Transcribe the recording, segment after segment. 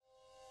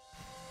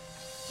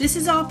This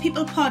is Our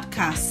People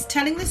podcast,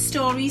 telling the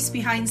stories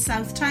behind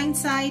South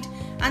Tyneside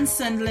and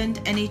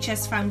Sunderland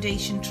NHS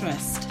Foundation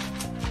Trust.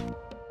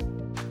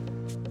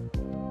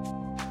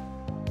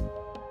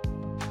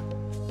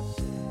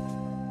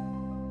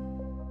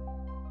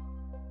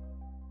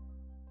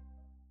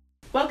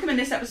 Welcome. In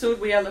this episode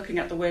we are looking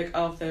at the work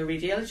of the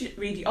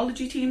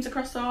radiology teams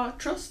across our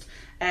trust.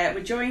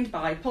 We're joined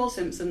by Paul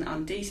Simpson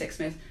and Dee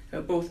Sixsmith, who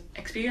are both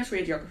experienced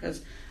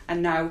radiographers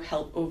and now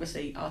help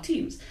oversee our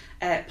teams.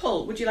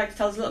 Paul, would you like to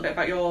tell us a little bit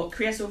about your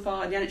career so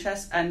far in the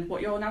NHS and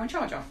what you're now in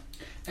charge of?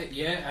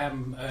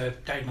 I'm a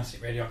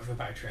diagnostic radiographer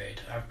by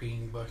trade. I've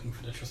been working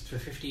for the trust for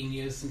 15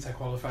 years since I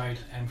qualified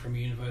from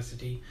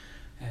university.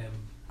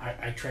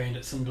 I trained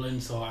at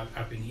Sunderland, so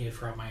I've been here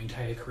throughout my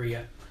entire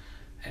career.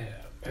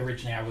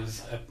 Originally I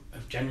was a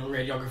general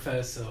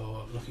radiographer,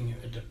 so looking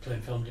at the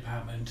plain film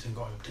department and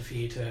going up to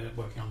theatre,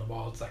 working on the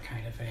wards, that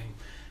kind of thing.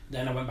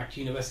 Then I went back to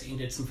university and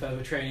did some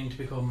further training to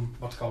become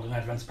what's called an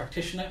advanced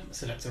practitioner.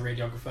 So that's a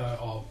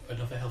radiographer or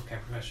another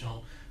healthcare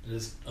professional that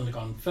has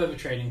undergone further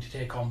training to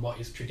take on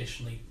what is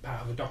traditionally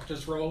part of a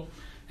doctor's role.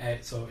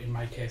 So in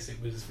my case it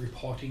was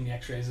reporting the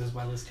x-rays as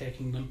well as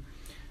taking them.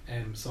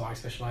 So I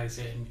specialise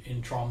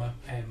in trauma,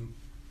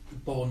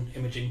 bone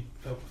imaging,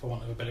 for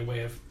want of a better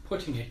way of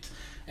putting it.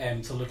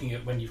 So looking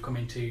at when you've come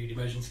into the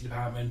emergency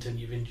department and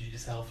you've injured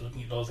yourself,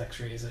 looking at those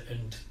x-rays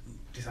and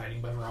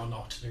deciding whether or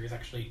not there is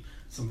actually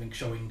something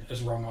showing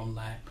as wrong on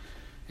there.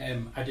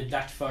 I did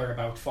that for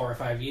about 4 or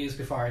 5 years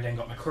before I then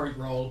got my current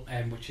role,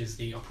 which is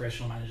the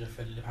operational manager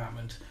for the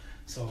department.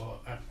 So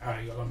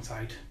I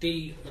alongside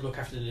Dee, look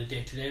after the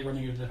day-to-day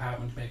running of the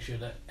department, make sure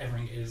that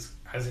everything is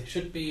as it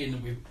should be and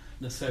that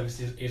the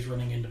service is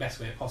running in the best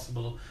way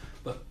possible,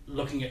 but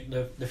looking at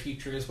the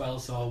future as well,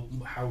 so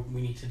how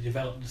we need to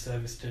develop the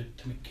service to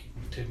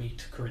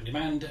meet current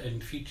demand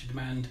and future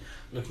demand,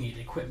 looking at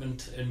the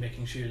equipment and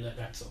making sure that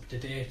that's up to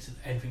date.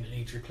 Anything that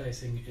needs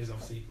replacing is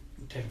obviously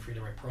taken through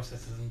the right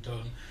processes and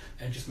done,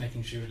 and just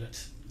making sure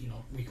that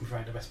we can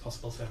provide the best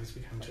possible service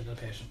we can to the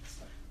patients.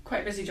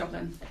 Quite a busy job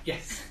then.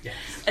 Yes.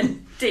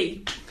 And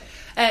Dee?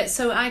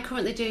 So I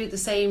currently do the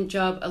same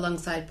job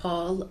alongside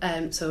Paul.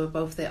 So we're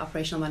both the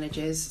operational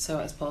managers. So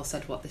as Paul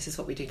said, this is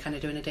what we do on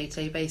a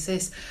day-to-day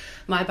basis.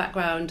 My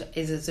background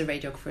is as a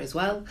radiographer as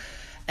well.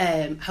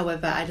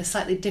 However, I had a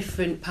slightly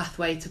different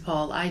pathway to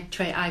Paul. I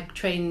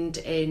trained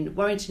in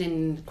Warrington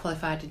and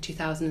qualified in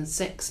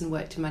 2006 and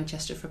worked in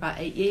Manchester for about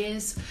 8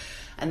 years.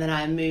 And then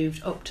I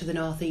moved up to the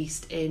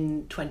northeast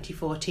in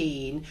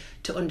 2014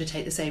 to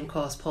undertake the same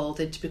course Paul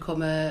did, to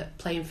become a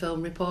plain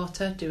film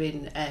reporter,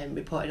 doing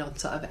reporting on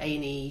sort of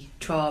A&E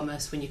trauma,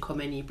 so when you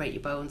come in you break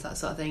your bones, that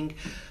sort of thing.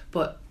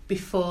 But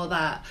before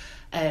that,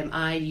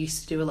 I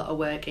used to do a lot of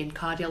work in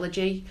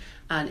cardiology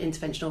and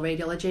interventional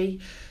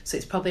radiology. So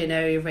it's probably an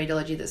area of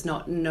radiology that's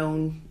not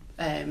known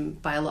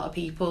by a lot of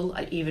people,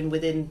 even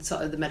within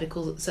sort of the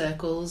medical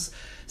circles.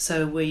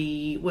 So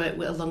we work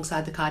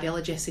alongside the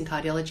cardiologists in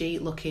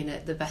cardiology, looking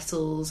at the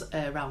vessels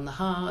around the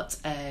heart.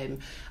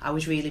 I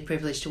was really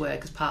privileged to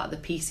work as part of the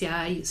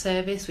PCI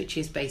service, which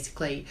is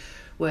basically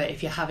where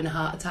if you're having a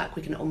heart attack,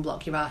 we can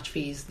unblock your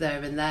arteries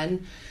there and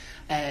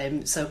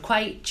then. So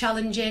quite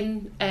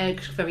challenging,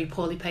 very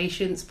poorly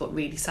patients, but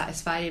really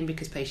satisfying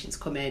because patients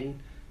come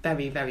in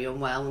very, very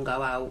unwell and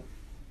go out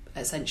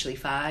essentially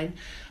fine.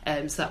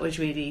 So that was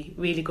really,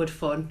 really good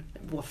fun,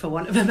 for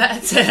want of a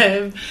better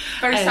term.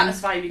 Very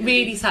satisfying.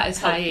 Really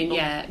satisfying,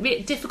 yeah.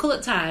 Difficult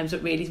at times,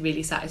 but really,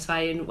 really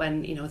satisfying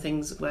when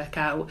things work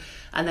out.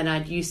 And then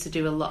I used to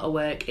do a lot of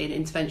work in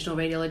interventional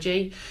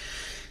radiology.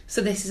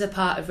 So this is a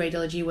part of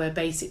radiology where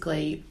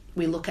basically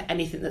we look at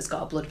anything that's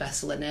got a blood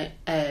vessel in it,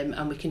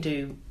 and we can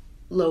do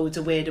loads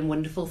of weird and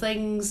wonderful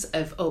things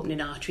of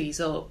opening arteries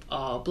up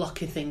or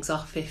blocking things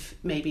off. If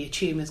maybe a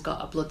tumour's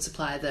got a blood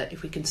supply, that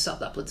if we can stop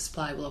that blood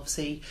supply, we'll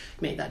obviously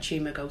make that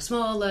tumour go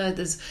smaller.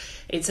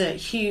 It's a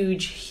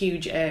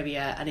huge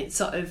area, and it's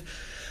sort of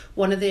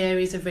one of the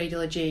areas of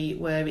radiology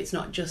where it's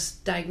not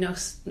just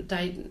diagnosis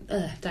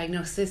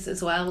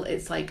as well,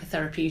 it's like a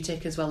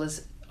therapeutic as well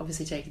as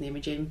obviously taking the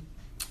imaging.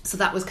 So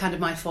that was kind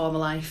of my former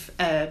life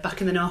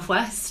back in the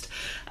northwest,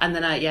 and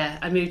then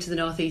I moved to the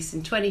northeast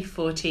in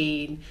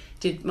 2014,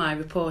 did my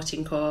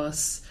reporting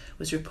course,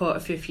 was a reporter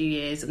for a few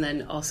years, and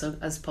then also,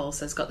 as Paul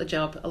says, got the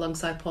job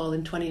alongside Paul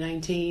in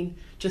 2019,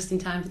 just in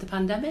time for the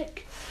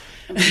pandemic.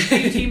 And we've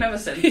been a team ever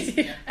since.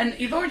 And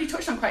you've already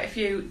touched on quite a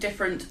few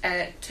different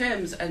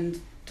terms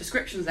and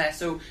descriptions there.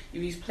 So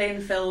you've used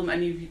plain film,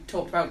 and you've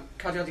talked about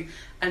cardiology,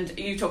 and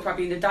you talked about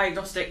being a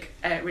diagnostic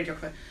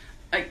radiographer.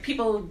 Like,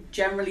 people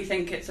generally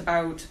think it's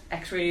about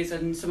x-rays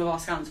and some of our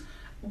scans.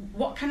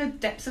 What kind of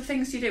depths of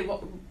things do you do?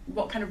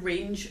 What kind of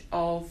range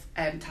of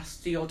tasks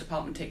do your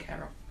department take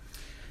care of?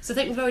 So I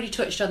think we've already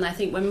touched on that. I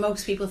think when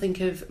most people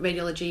think of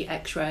radiology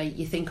x-ray,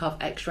 you think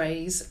of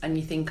x-rays and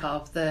you think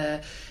of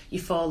you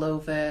fall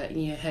over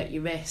and you hurt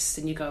your wrist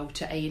and you go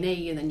to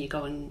A&E and then you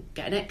go and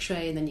get an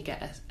x-ray and then you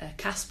get a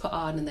cast put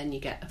on and then you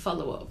get a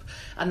follow-up.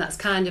 And that's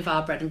kind of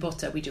our bread and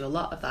butter. We do a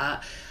lot of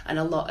that, and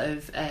a lot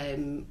of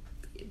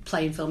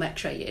plain film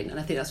x-raying, and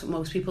I think that's what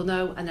most people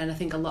know. And then I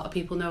think a lot of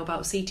people know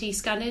about CT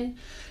scanning,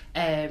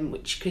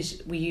 which,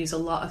 because we use a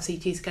lot of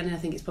CT scanning, I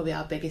think it's probably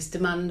our biggest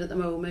demand at the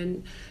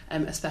moment,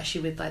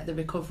 especially with like the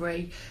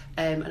recovery.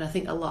 And I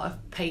think a lot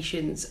of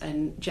patients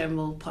and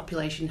general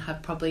population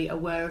have probably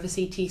aware of a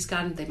CT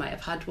scan. They might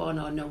have had one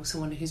or know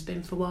someone who's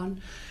been for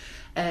one.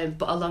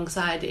 But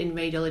alongside in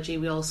radiology,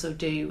 we also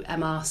do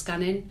MR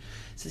scanning.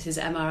 So this is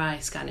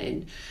MRI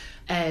scanning,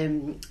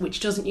 which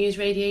doesn't use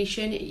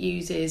radiation. It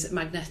uses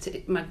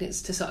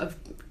magnets to sort of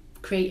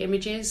create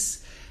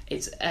images.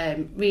 It's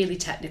really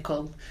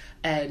technical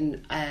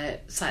and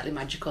slightly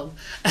magical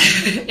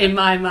in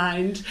my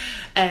mind,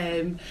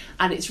 and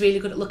it's really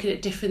good at looking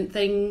at different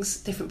things,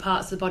 different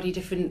parts of the body,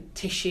 different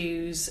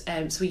tissues.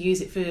 So we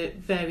use it for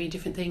very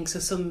different things. So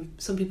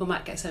some people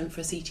might get sent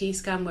for a CT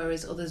scan,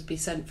 whereas others be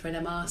sent for an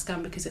MR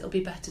scan because it'll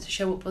be better to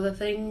show up other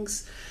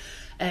things.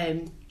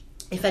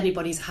 If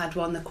anybody's had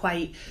one,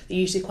 they're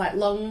usually quite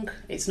long.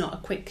 It's not a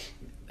quick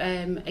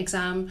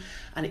exam,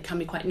 and it can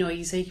be quite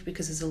noisy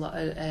because there's a lot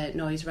of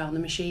noise around the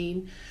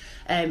machine.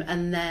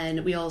 And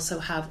then we also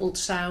have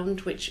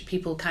ultrasound, which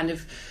people kind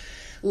of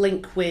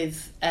link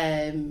with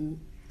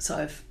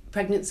sort of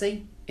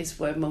pregnancy, is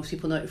where most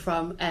people know it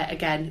from.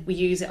 Again, we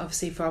use it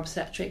obviously for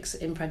obstetrics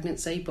in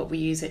pregnancy, but we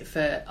use it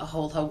for a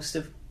whole host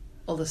of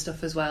other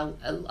stuff as well.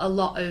 A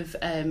lot of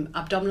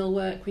abdominal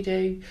work we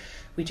do.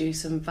 We do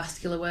some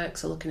vascular work,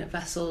 so looking at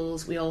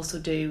vessels. We also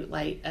do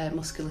like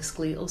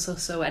musculoskeletal stuff,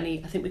 so I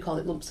think we call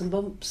it lumps and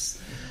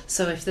bumps.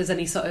 So if there's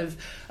any sort of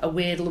a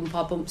weird lump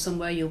or bump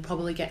somewhere, you'll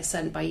probably get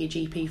sent by your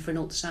GP for an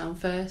ultrasound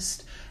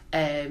first,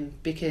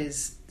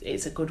 because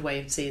it's a good way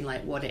of seeing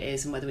like what it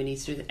is and whether we need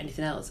to do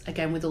anything else.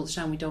 Again, with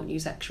ultrasound, we don't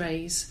use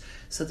x-rays,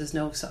 so there's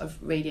no sort of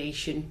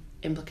radiation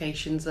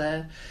implications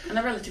there. And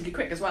they're relatively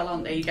quick as well,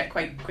 aren't they? You get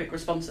quite quick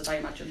responses, I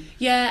imagine.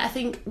 Yeah, I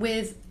think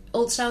with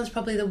ultrasound's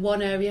probably the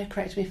one area,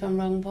 correct me if I'm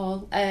wrong,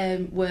 Paul,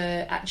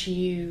 where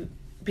actually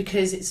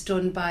because it's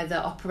done by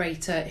the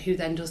operator who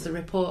then does the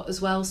report as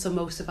well, so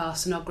most of our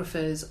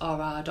sonographers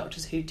or our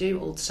doctors who do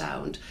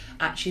ultrasound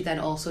actually then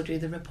also do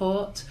the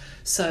report.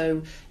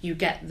 So you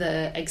get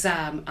the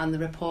exam and the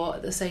report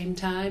at the same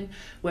time,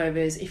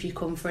 whereas if you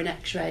come for an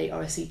x-ray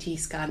or a CT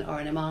scan or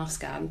an MR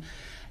scan,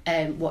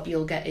 what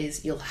you'll get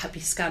is you'll be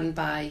scanned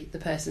by the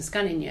person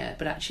scanning you,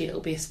 but actually it'll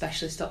be a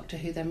specialist doctor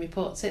who then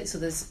reports it, so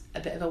there's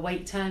a bit of a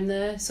wait time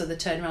there. So the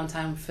turnaround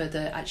time for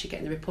actually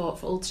getting the report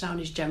for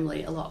ultrasound is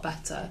generally a lot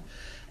better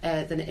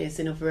than it is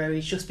in other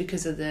areas, just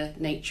because of the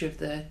nature of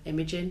the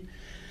imaging.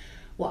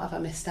 What have I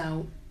missed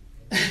out?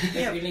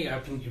 Yeah, really, I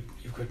think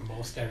you've covered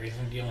most areas,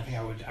 and the only thing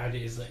I would add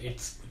is that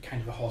it's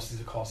kind of a horses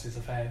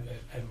affair.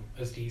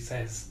 As Dee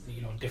says,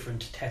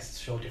 different tests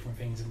show different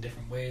things in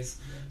different ways,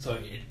 so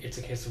it's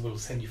a case of we'll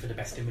send you for the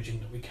best imaging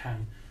that we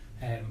can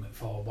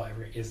for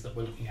whatever it is that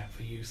we're looking at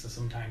for you. So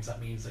sometimes that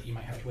means that you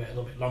might have to wait a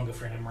little bit longer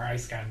for an MRI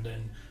scan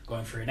than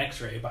going for an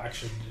X-ray, but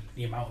actually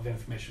the amount of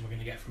information we're going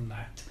to get from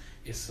that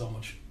is so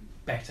much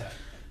better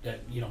that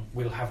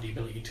we'll have the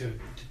ability to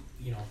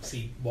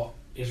see what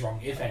is wrong,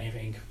 if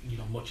anything,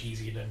 much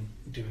easier than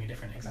doing a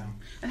different exam.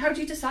 And how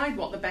do you decide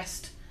what the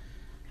best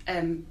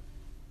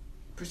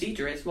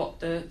procedure is, what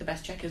the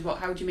best check is?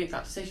 How do you make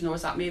that decision, or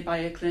is that made by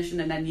a clinician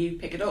and then you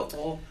pick it up?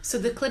 Or so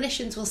the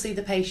clinicians will see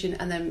the patient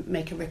and then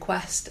make a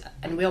request,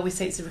 and we always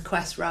say it's a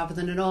request rather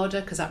than an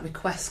order, because that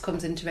request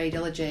comes into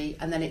radiology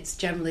and then it's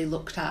generally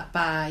looked at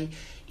by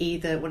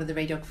either one of the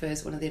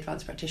radiographers, one of the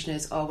advanced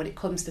practitioners, or when it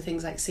comes to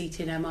things like CT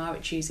and MR,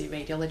 it's usually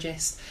a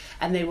radiologist,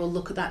 and they will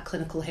look at that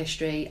clinical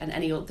history and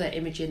any other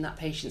imaging that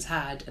patient's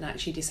had and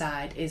actually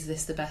decide, is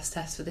this the best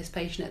test for this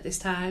patient at this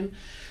time?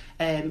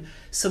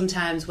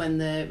 Sometimes when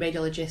the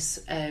radiologists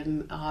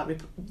are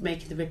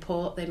making the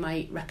report, they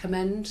might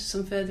recommend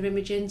some further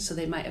imaging, so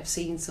they might have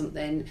seen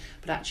something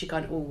but actually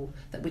gone,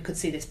 that we could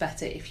see this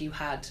better if you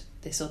had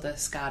this other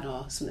scan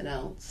or something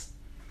else.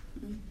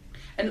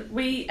 And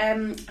we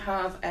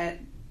have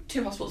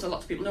 2 hospitals that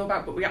lots of people know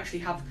about, but we actually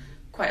have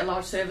quite a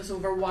large service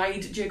over a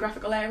wide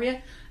geographical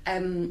area. Do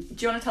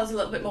you want to tell us a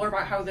little bit more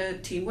about how the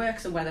team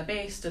works and where they're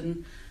based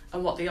and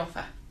what they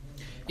offer?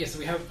 Yes, so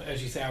we have,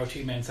 as you say, our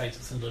 2 main sites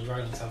at Sunderland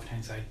Royal and South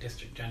Tyneside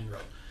District General,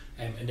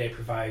 and they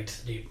provide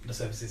the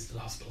services to the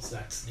hospitals. So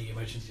that's the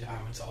emergency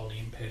departments, all the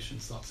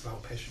inpatients, lots of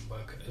outpatient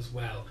work as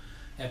well.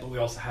 But we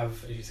also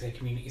have, as you say,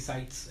 community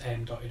sites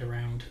dotted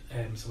around.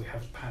 So we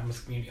have Palmer's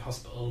Community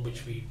Hospital,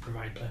 which we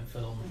provide plain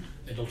film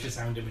and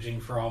ultrasound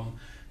imaging from.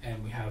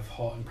 And we have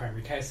Horton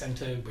Primary Care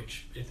Centre,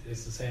 which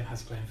is the same,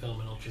 has plain film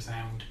and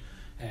ultrasound.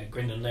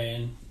 Grindon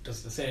Lane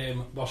does the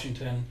same,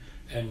 Washington,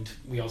 and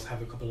we also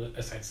have a couple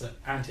of sites that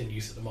aren't in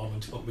use at the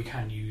moment, but we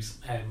can use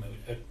at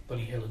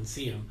Bunny Hill and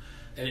Seaham.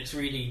 And it's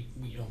really,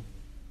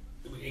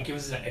 it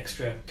gives us that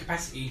extra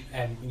capacity,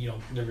 and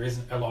there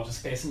isn't a lot of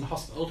space in the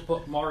hospital to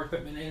put more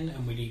equipment in,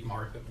 and we need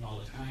more equipment all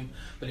the time.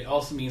 But it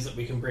also means that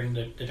we can bring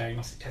the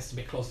diagnostic test a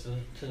bit closer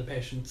to the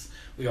patients.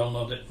 We all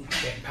know that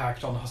getting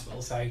parked on the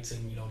hospital sites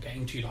and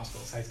getting to the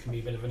hospital sites can be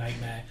a bit of a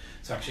nightmare.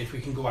 So actually, if we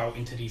can go out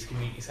into these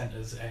community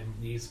centres and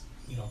these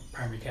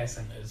primary care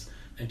centres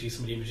and do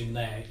some of the imaging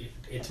there,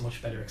 it's a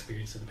much better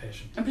experience for the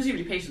patient. And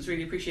presumably patients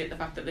really appreciate the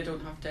fact that they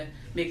don't have to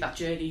make that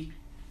journey,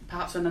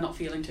 perhaps when they're not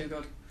feeling too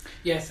good.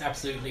 Yes,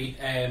 absolutely,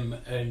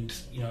 and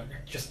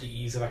just the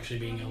ease of actually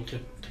being able to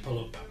pull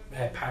up,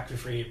 park for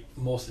free at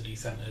most of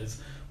these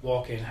centres,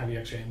 walk in, have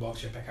your X-ray, and walk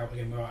straight back out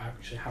again without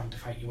actually having to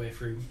fight your way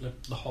through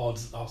the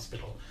hordes at the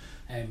hospital.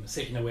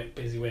 Sit in a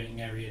busy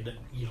waiting area that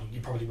you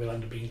probably will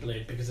end up being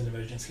delayed because an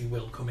emergency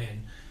will come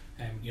in.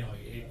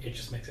 It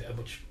just makes it a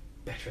much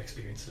better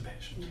experience for the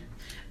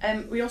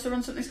patient. We also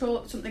run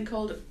something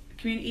called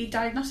Community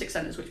Diagnostic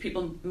Centres, which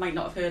people might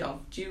not have heard of.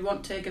 Do you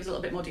want to give us a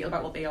little bit more detail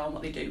about what they are and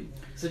what they do?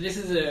 So this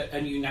is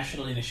a new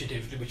national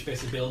initiative which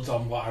basically builds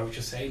on what I was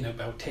just saying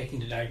about taking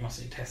the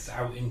diagnostic tests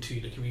out into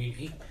the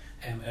community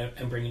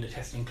and bringing the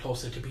testing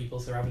closer to people.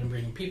 So rather than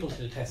bringing people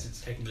to the test,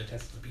 it's taking the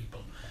test to the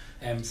people.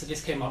 So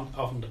this came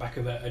on the back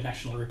of a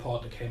national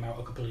report that came out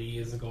a couple of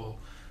years ago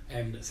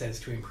that says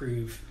to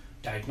improve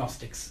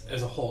diagnostics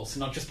as a whole, so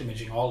not just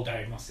imaging, all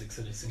diagnostics.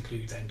 So this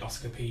includes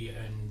endoscopy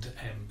and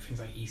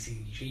things like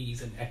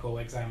ECGs and echo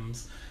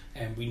exams.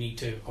 We need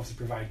to obviously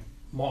provide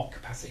more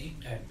capacity,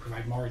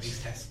 provide more of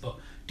these tests, but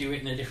do it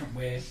in a different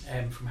way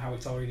from how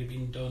it's already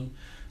been done.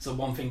 So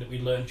one thing that we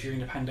learned during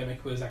the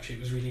pandemic was actually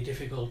it was really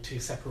difficult to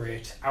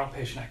separate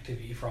outpatient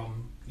activity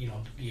from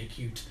the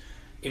acute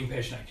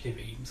inpatient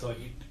activity. So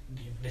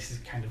this is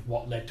kind of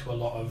what led to a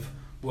lot of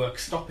work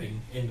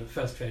stopping in the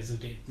first phase of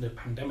the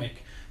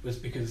pandemic, was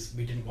because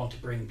we didn't want to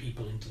bring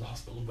people into the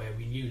hospital where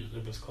we knew that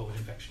there was COVID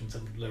infections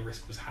and the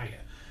risk was higher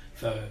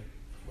for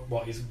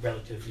what is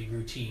relatively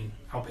routine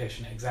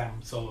outpatient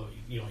exam. So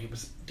it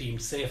was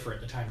deemed safer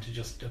at the time to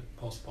just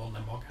postpone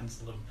them or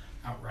cancel them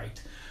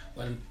outright.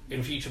 Well,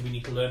 in the future we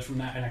need to learn from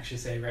that and actually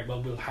say, right,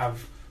 well, we'll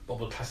have what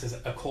we'll class as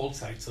a cold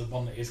site, so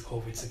one that is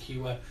COVID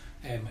secure,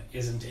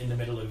 isn't in the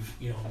middle of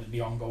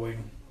the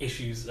ongoing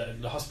issues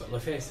that the hospital are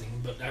facing,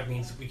 but that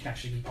means that we can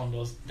actually keep on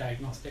those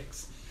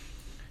diagnostics.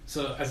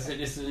 So as I said,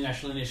 this is a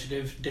national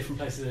initiative. Different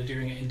places are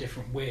doing it in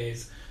different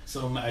ways.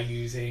 Some are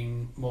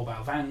using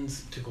mobile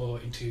vans to go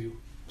into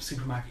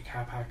supermarket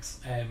car parks.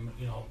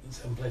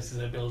 Some places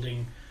are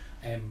building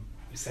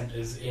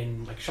centres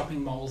in like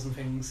shopping malls and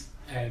things.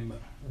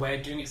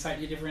 We're doing it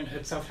slightly different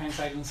at South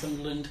Tyneside and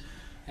Sunderland,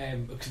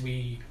 because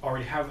we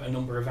already have a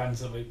number of vans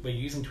that we're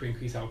using to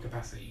increase our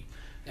capacity.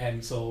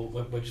 So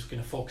we're just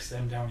going to focus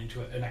them down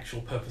into an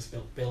actual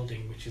purpose-built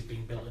building, which is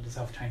being built at the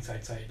South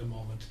Tyneside site at the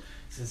moment.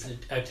 So it's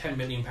a £10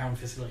 million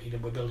facility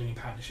that we're building in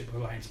partnership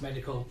with Alliance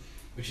Medical,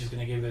 which is going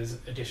to give us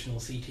additional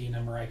CT and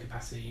MRI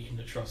capacity in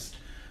the trust,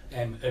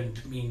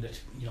 and mean that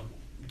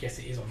yes,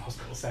 it is on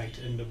hospital site,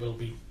 and there will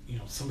be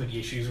some of the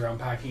issues around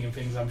parking and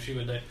things, I'm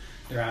sure, that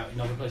there are in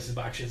other places,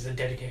 but actually it's a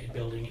dedicated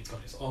building. It's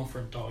got its own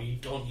front door. You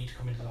don't need to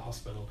come into the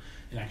hospital,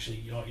 and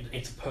actually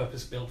it's a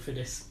purpose built for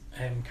this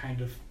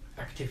kind of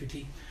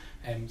activity.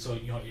 So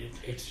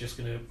it's just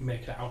going to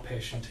make the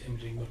outpatient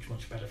imaging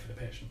much better for the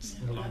patients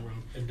in the long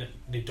run, and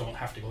they don't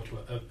have to go to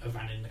a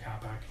van in the car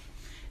park.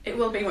 It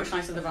will be much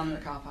nicer than the van in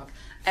the car park.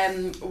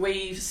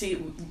 We've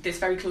seen this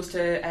very close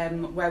to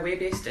where we're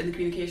based in the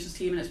communications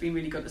team, and it's been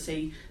really good to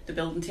see the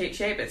building take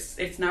shape.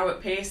 It's now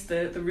at pace,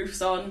 the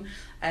roof's on,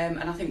 and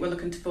I think we're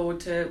looking forward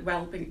to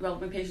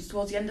welcoming patients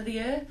towards the end of the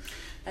year,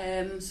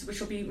 which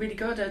will be really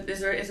good. Is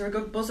there a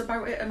good buzz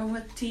about it among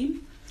the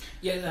team?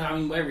 Yeah, I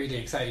mean, we're really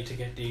excited to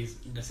get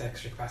this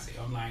extra capacity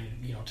online,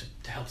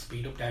 to help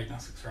speed up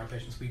diagnostics for our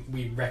patients.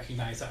 We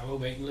recognise that our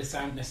waiting lists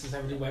aren't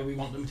necessarily where we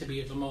want them to be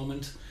at the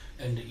moment,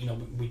 and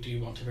we do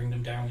want to bring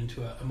them down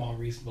into a more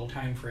reasonable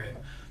time frame.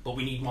 But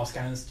we need more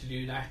scanners to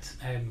do that.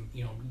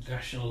 The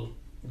national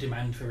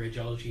demand for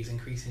radiology is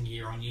increasing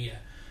year on year,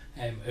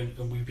 and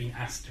we've been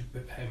asked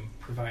to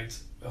provide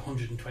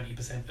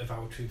 120% of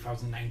our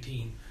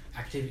 2019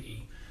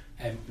 activity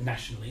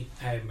nationally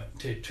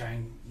to try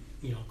and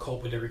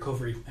cope with the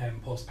recovery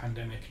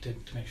post-pandemic to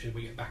make sure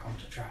we get back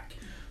onto track.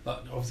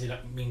 But obviously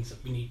that means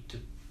that we need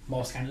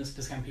more scanners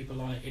to scan people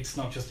on it. It's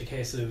not just a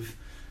case of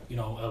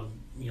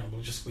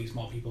we'll just squeeze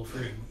more people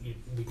through.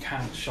 We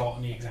can't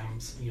shorten the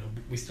exams.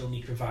 We still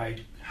need to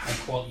provide high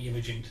quality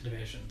imaging to the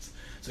patients.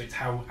 So it's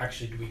how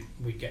actually do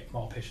we get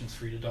more patients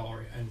through the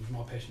door and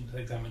more patients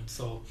examined.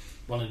 So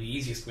one of the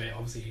easiest way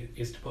obviously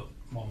is to put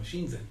more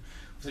machines in.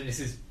 So this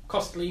is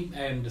costly,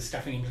 the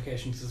staffing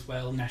implications as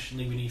well.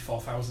 Nationally we need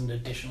 4,000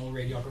 additional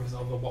radiographers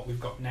over what we've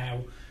got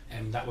now,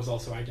 and that was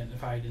also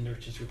identified in the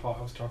Richards report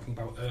I was talking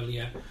about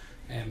earlier.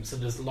 So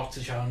there's lots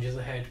of challenges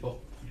ahead, but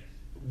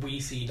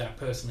we see that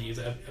personally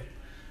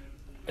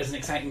as an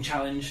exciting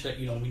challenge that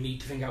we need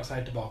to think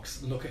outside the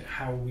box, look at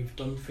how we've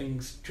done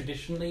things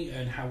traditionally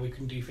and how we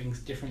can do things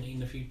differently in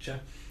the future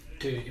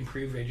to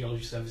improve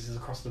radiology services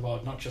across the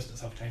board, not just at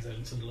South Tyneside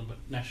and Sunderland, but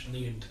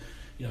nationally. And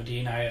Dee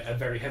and I are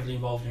very heavily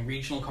involved in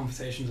regional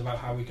conversations about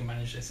how we can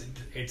manage this.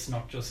 It's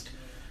not just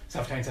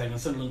South Tyneside and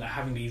Sunderland that are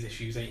having these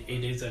issues. It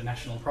is a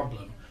national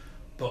problem,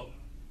 but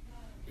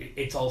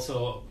it's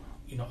also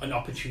an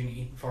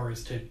opportunity for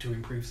us to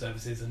improve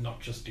services and not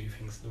just do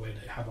things the way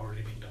they have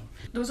already been done.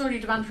 There was already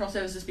demand for our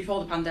services before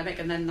the pandemic,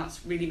 and then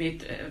that's really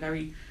made a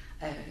very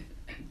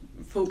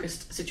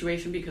focused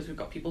situation because we've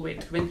got people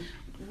waiting to come in.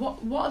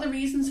 What are the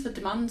reasons for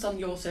demands on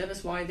your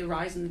service? Why they're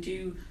rising? Do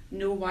you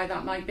know why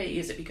that might be?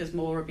 Is it because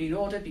more are being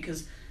ordered?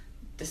 Because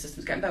the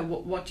system's getting better?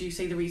 What do you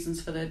see the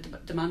reasons for the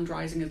demand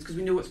rising is? Because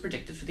we know it's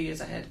predicted for the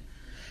years ahead.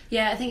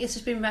 Yeah, I think it's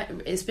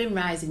been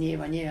rising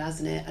year on year,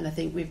 hasn't it? And I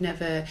think we've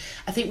never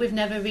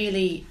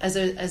really, as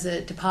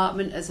a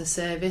department, as a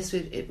service,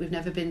 we've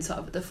never been sort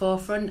of at the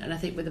forefront. And I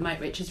think with the Mike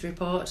Richards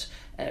report,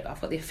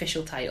 I've got the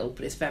official title,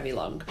 but it's very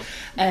long.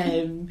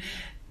 We'll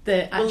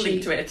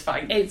link to it. It's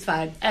fine. It's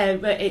fine.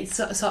 But it's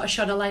sort of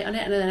shone a light on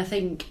it, and then I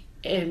think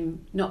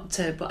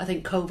but I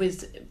think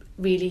COVID's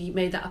really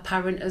made that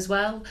apparent as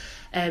well.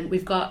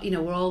 We've got,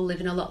 we're all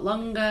living a lot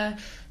longer.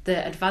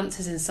 The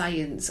advances in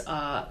science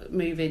are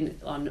moving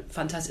on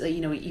fantastically.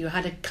 You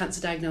had a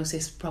cancer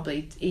diagnosis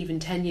probably even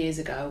 10 years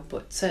ago,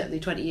 but certainly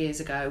 20 years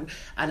ago,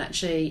 and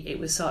actually it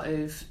was sort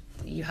of,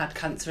 you had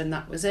cancer and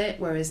that was it,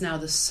 whereas now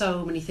there's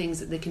so many things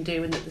that they can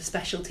do and that the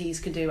specialties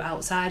can do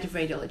outside of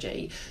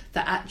radiology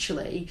that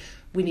actually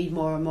we need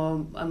more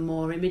and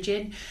more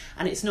imaging.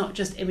 And it's not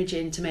just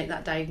imaging to make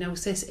that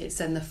diagnosis, it's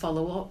then the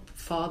follow-up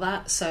for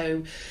that.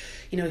 So,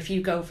 if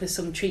you go for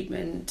some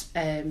treatment,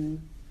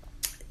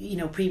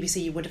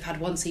 previously you would have had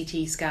one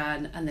CT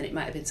scan and then it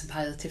might have been some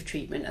palliative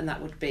treatment, and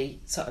that would be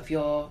sort of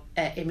your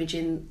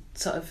imaging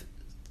sort of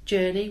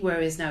journey,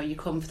 whereas now you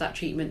come for that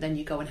treatment, then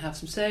you go and have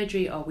some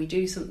surgery, or we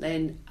do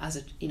something as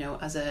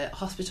a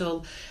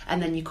hospital,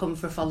 and then you come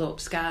for a follow-up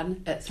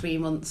scan at 3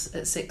 months,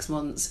 at 6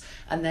 months,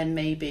 and then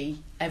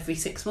maybe every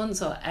 6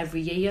 months or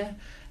every year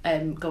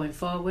going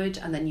forward,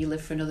 and then you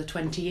live for another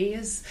 20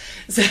 years.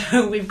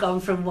 So we've gone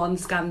from one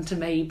scan to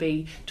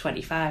maybe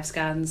 25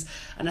 scans,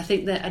 and I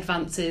think the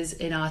advances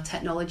in our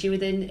technology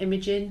within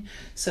imaging,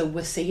 so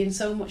we're seeing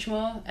so much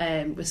more.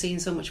 We're seeing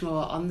so much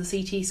more on the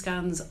CT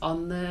scans,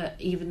 on the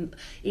even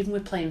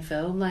with plain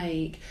film,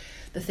 like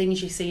the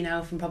things you see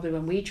now from probably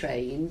when we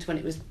trained, when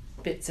it was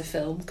bits of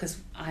film, because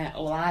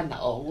I'm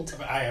that old.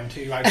 I am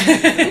too.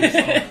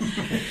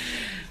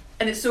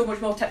 And it's so much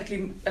more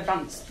technically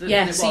advanced than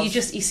it was. So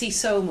you see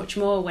so much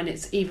more when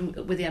it's even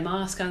with the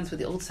MR scans,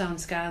 with the ultrasound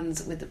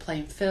scans, with the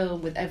plain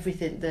film, with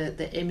everything,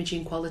 the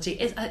imaging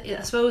quality.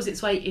 I suppose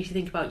it's like, if you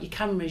think about your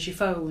cameras, your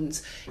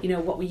phones,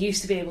 what we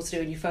used to be able to do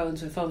on your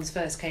phones when phones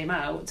first came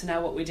out to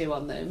now what we do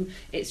on them,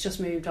 it's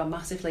just moved on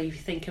massively. If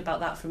you think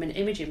about that from an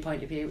imaging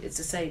point of view, it's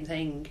the same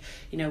thing.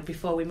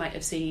 Before we might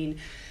have seen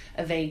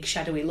a vague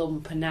shadowy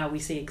lump, and now we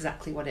see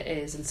exactly what it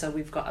is, and so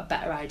we've got a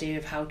better idea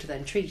of how to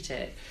then treat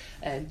it.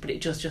 But it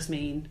does just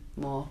mean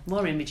more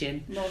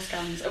imaging, more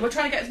scans, and we're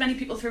trying to get as many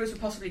people through as we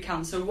possibly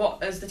can. So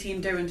what is the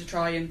team doing to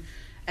try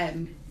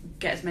and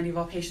get as many of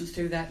our patients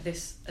through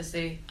this as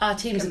they? Our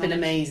teams have been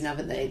amazing,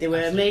 haven't they? They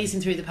were amazing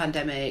through the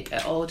pandemic,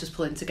 all just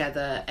pulling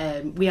together.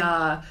 We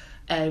are,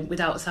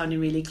 without sounding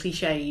really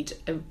cliched,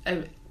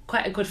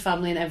 quite a good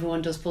family, and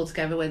everyone does pull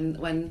together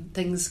when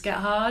things get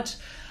hard.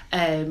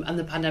 And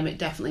the pandemic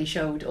definitely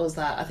showed us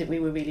that. I think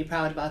we were really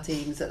proud of our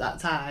teams at that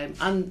time,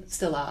 and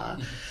still are.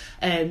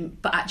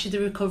 But actually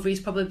the recovery's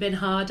probably been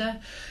harder,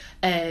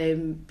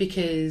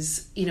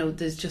 because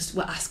there's just,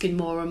 we're asking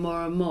more and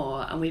more and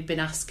more, and we've been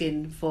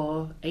asking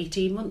for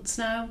 18 months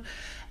now.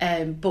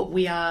 But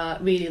we are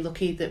really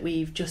lucky that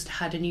we've just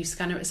had a new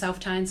scanner at South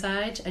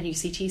Tyneside, a new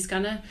CT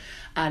scanner,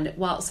 and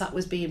whilst that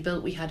was being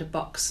built we had a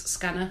box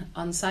scanner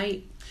on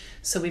site.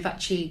 So we've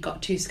actually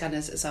got 2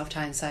 scanners at South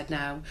Tyneside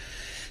now.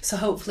 So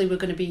hopefully we're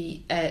going to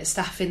be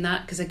staffing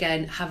that, because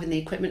again, having the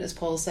equipment, as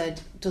Paul said,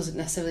 doesn't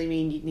necessarily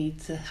mean you need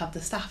to have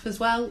the staff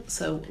as well.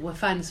 So we're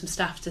finding some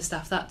staff to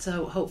staff that.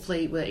 So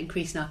hopefully we're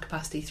increasing our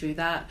capacity through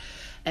that.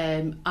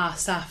 Our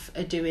staff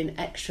are doing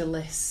extra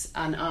lists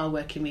and are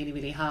working really,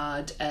 really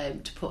hard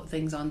to put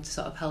things on to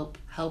sort of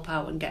help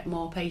out and get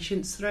more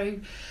patients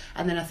through.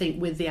 And then I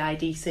think with the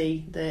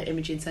IDC, the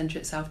Imaging Centre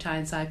at South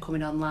Tyneside,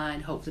 coming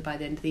online, hopefully by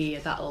the end of the year,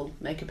 that'll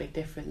make a big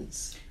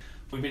difference.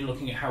 We've been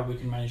looking at how we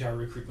can manage our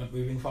recruitment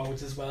moving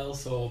forwards as well.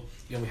 So,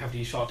 we have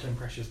these short-term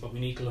pressures, but we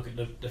need to look at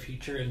the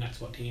future, and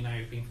that's what T and I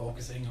have been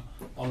focusing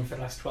on for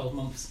the last 12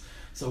 months.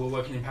 So we're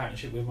working in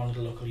partnership with one of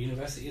the local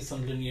universities,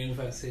 Sunderland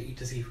University,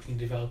 to see if we can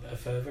develop a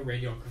further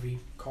radiography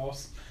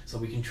course, so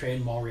we can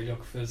train more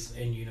radiographers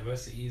in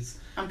universities.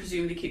 And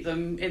presumably keep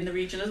them in the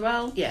region as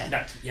well?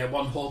 Yeah.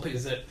 One hope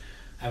is that,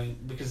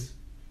 because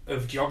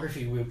of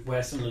geography,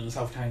 where Simpson and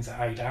South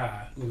Tyneside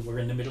are, we're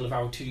in the middle of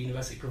our 2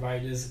 university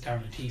providers down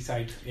at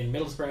Teesside in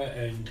Middlesbrough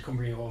and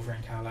Cumbria over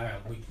in Carlisle.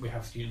 We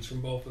have students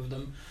from both of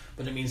them,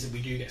 but it means that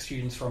we do get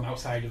students from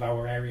outside of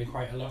our area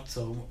quite a lot,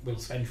 so we'll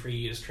spend 3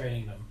 years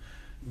training them,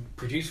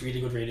 produce really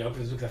good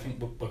radiographers, because I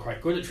think we're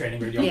quite good at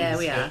training radiographers. Yeah,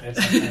 we are. At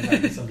South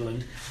Tyneside and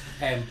Sunderland.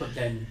 But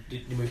then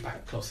they move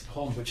back closer to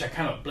home, which I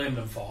cannot blame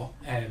them for.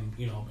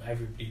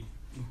 Everybody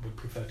would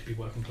prefer to be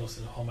working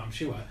closer to home, I'm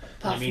sure.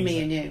 Apart from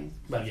me and you.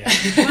 Well, yeah.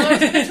 Well, I was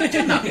going to touch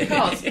on that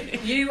because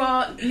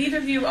neither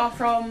of you are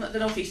from the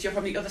North East, you're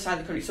from the other side of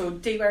the country. So,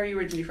 Dee, where are you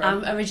originally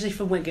from? I'm originally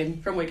from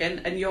Wigan. From Wigan,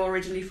 and you're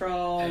originally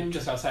from...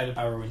 just outside of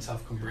Barrow in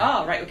South Cumbria.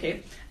 Oh, right,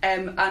 okay.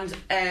 And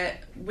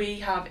we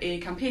have a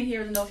campaign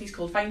here in the North East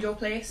called Find Your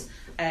Place.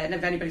 And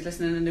if anybody's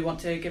listening and they want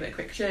to give it a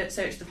quick search,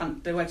 the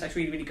website's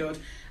really, really good.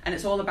 And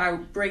it's all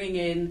about bringing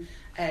in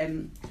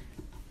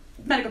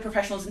medical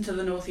professionals into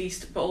the North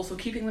East, but also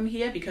keeping them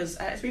here because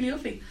it's really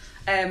lovely.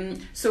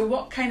 So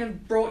what kind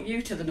of brought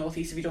you to the North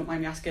East, if you don't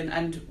mind me asking,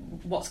 and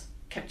what's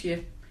kept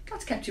you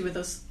with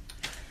us?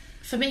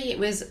 For me, it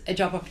was a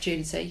job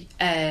opportunity.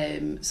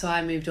 So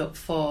I moved up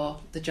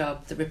for the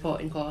job, the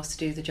reporting course, to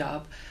do the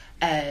job.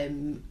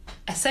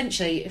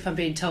 Essentially, if I'm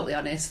being totally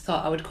honest,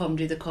 thought I would come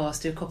do the course,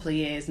 do a couple of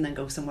years and then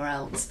go somewhere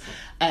else,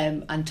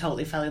 and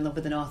totally fell in love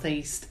with the North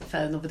East,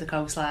 fell in love with the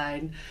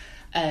coastline.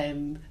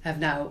 Have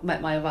now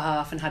met my other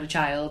half and had a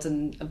child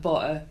and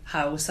bought a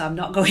house, so I'm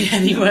not going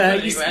anywhere.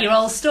 You're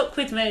all stuck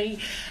with me.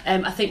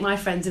 I think my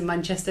friends in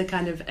Manchester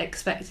kind of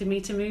expected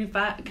me to move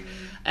back,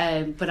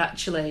 but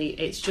actually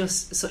it's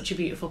just such a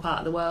beautiful part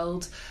of the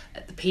world.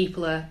 The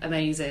people are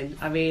amazing.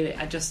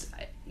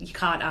 You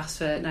can't ask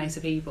for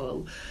nicer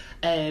people.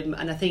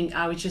 And I think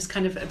I was just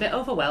kind of a bit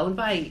overwhelmed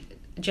by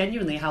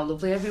genuinely how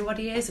lovely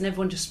everybody is, and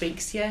everyone just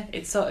speaks to you.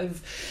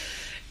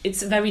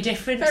 It's very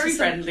different. Very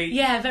friendly.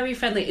 Yeah, very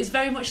friendly. It's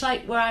very much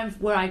like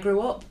where I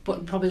grew up,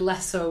 but probably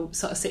less so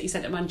sort of city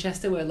centre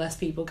Manchester, where less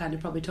people kind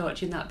of probably talk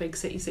to you in that big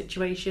city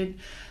situation.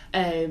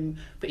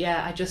 But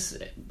yeah, I just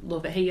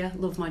love it here.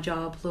 Love my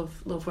job.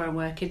 Love where I'm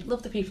working.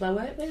 Love the people I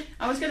work with.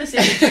 I was going to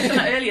say, you touched on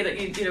that earlier, that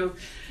you know,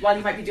 while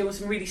you might be dealing with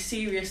some really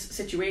serious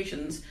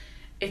situations,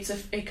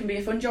 it can be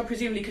a fun job,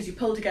 presumably because you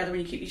pull together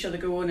and you keep each other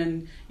going,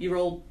 and you're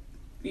all,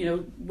 you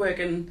know,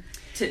 working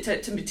to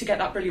get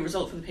that brilliant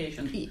result for the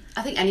patient.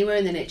 I think anywhere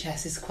in the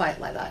NHS is quite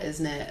like that,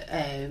 isn't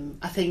it?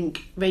 I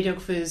think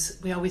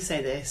radiographers, we always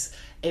say this,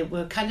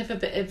 we're kind of a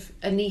bit of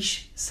a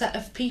niche set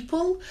of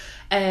people.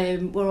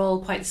 We're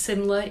all quite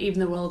similar, even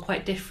though we're all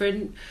quite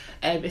different,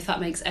 if that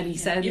makes any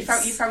sense. You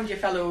found your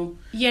fellow...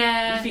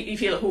 Yeah. You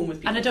feel at home with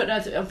people. And I don't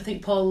know, I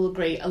think Paul will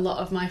agree, a lot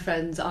of my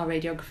friends are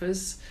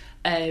radiographers.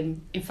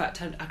 In fact,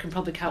 I can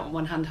probably count on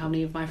one hand how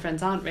many of my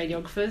friends aren't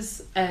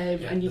radiographers.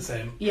 The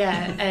same.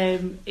 Yeah,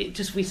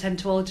 we tend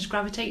to all just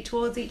gravitate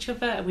towards each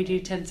other, and we do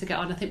tend to get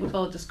on. I think we've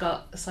all just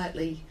got a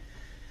slightly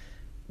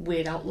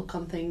weird outlook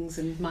on things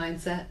and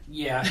mindset.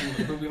 Yeah, I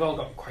think we've all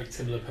got quite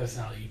similar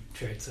personality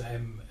traits.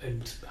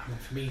 And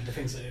for me, the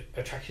things that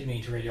attracted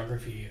me to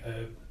radiography,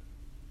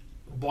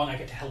 one, I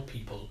get to help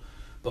people,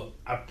 but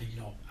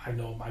I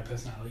know my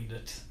personality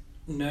that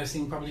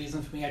nursing probably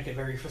isn't for me. I get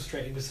very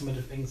frustrated with some of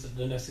the things that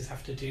the nurses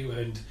have to do,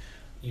 and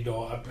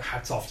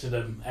hats off to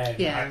them.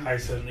 I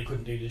certainly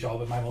couldn't do the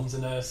job, and my mum's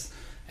a nurse,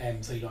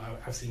 so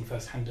I've seen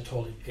firsthand the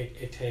toll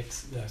it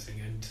takes nursing,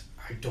 and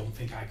I don't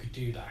think I could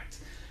do that.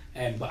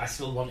 But I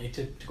still wanted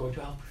to go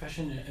into a health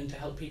profession and to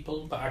help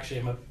people. But actually,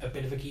 I'm a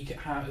bit of a geek at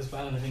heart as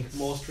well, and I think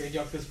most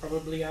radiographers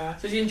probably are.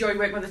 So do you enjoy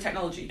working with the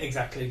technology?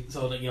 Exactly.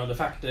 So that the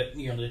fact that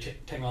the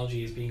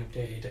technology is being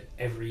updated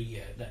every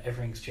year, that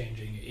everything's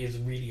changing, is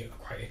really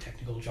quite a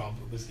technical job.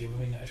 It was the other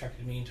thing that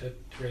attracted me into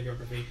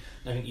radiography.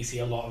 And I think you see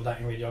a lot of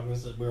that in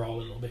radiographers, that we're all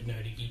a little bit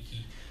nerdy,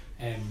 geeky.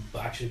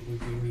 But actually, we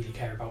really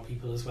care about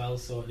people as well.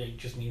 So it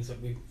just means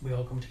that we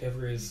all come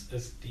together as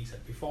Dee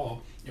said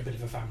before, a bit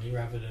of a family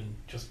rather than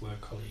just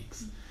work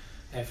colleagues.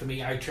 For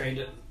me, I trained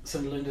at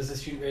Sunderland as a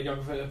student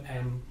radiographer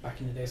back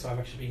in the day, so I've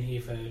actually been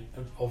here for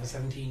over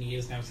 17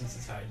 years now since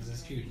I started as a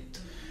student.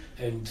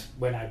 And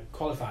when I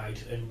qualified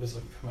and was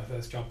looking for my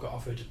first job, got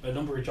offered a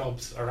number of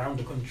jobs around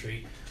the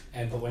country.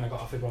 But when I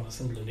got offered one at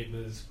Sunderland, it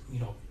was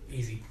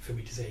easy for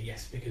me to say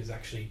yes, because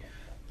actually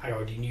I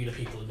already knew the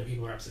people, and the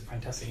people were absolutely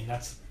fantastic, and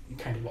that's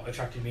kind of what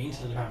attracted me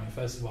into the department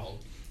first of all.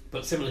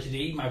 But similar to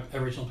Dee, my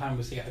original plan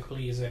was to get a couple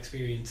of years of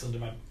experience under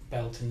my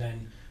belt and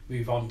then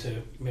move on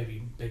to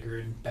maybe bigger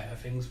and better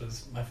things,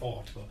 was my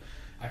thought. But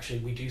actually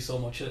we do so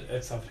much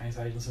at South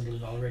Tyneside and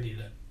Sunderland already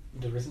that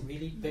there isn't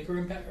really bigger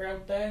and better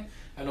out there.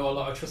 I know a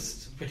lot of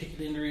trusts,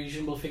 particularly in the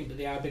region, will think that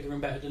they are bigger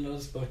and better than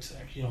us, but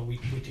we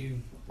do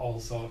all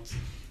sorts.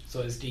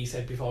 So as Dee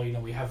said before,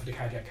 we have the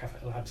cardiac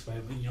catheter labs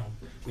where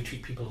we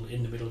treat people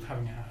in the middle of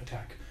having a heart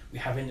attack. We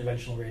have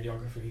interventional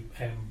radiography,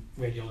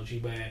 radiology,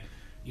 where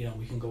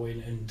we can go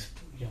in and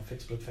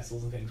fix blood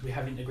vessels and things. We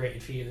have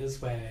integrated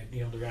theatres where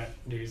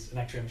there's an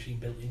X-ray machine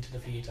built into the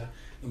theatre,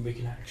 and we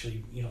can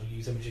actually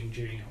use imaging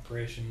during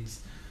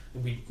operations.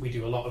 We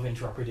do a lot of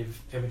interoperative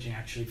imaging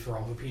actually for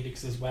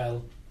orthopaedics as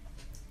well.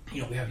 We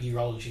have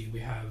urology,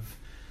 we have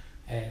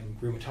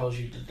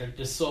rheumatology.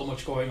 There's so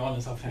much going on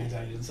in South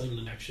Tyneside and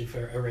Sunderland actually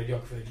for a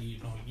radiographer.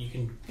 You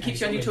can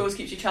keeps you on your toes,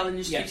 keeps you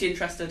challenged, keeps you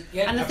interested.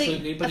 Yeah, and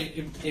absolutely. But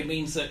it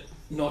means that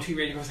no two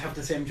radiographers have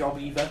the same job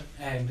either,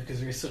 because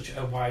there is such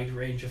a wide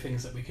range of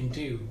things that we can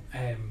do.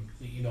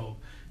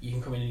 You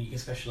can come in and you can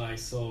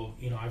specialise. So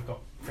I've got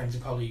friends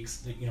and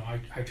colleagues that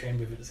I train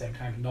with at the same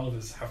time. None of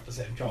us have the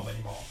same job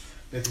anymore.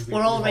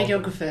 We're all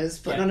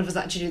radiographers, but none of us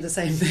actually do the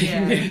same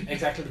thing. Yeah.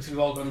 Exactly, because we've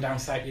all gone down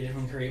slightly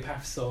different career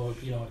paths. So,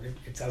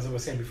 it's, as I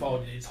was saying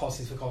before, it's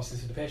horses for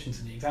courses for the patients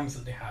and the exams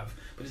that they have.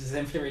 But it's the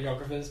same for the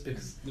radiographers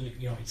because,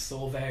 it's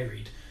so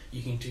varied.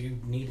 You can do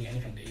nearly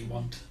anything that you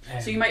want.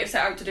 So you might have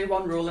set out to do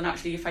one role and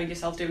actually you find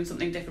yourself doing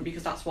something different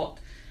because that's what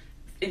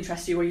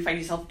interests you or you find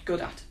yourself good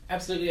at.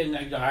 Absolutely,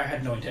 and I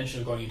had no intention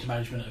of going into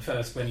management at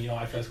first. When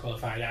I first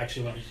qualified, I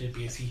actually wanted to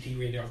be a CT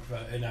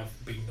radiographer, and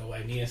I've been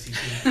nowhere near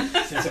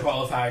CT since I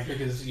qualified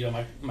because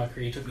my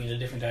career took me in a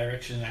different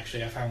direction. And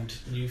actually, I found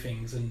new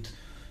things, and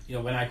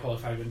when I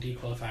qualified, when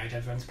dequalified,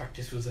 advanced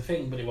practice was a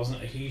thing, but it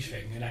wasn't a huge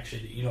thing. And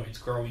actually, it's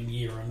growing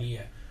year on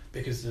year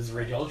because there's a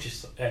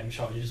radiologist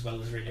shortage as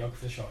well as a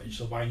radiographer shortage.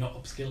 So why not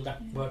upskill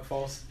that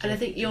workforce? And I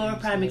think you're a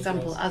prime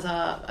example, as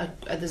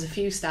there's a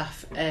few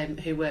staff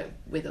who work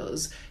with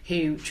us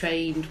who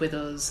trained with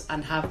us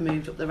and have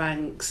moved up the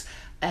ranks.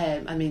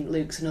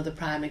 Luke's another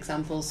prime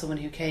example, someone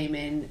who came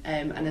in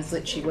and has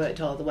literally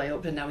worked all the way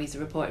up, and now he's a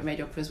reporting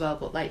radiographer as well.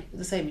 But like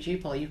the same as you,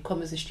 Paul, you've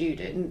come as a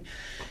student,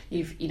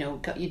 you've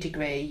got your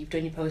degree, you've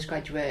done your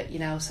postgraduate,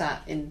 you're now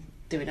sat in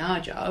doing our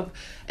job.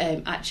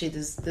 Actually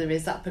there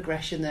is that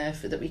progression there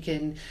that we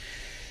can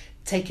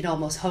take in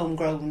almost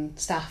homegrown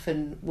staff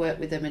and work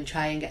with them and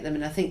try and get them,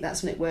 and I think that's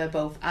something we're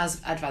both,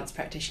 as advanced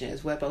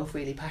practitioners, we're both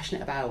really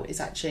passionate about, is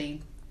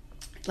actually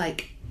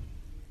like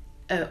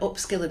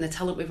upskilling the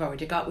talent we've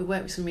already got. We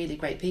work with some really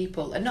great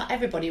people, and not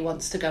everybody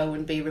wants to go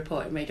and be a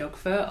reporting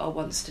radiographer or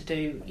wants to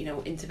do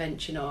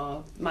intervention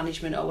or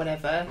management or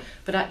whatever,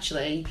 but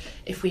actually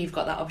if we've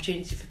got that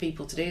opportunity for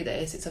people to do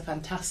this, it's a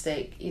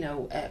fantastic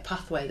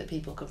pathway that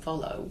people can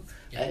follow.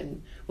 Yeah.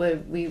 We're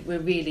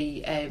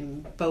really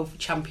both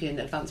champion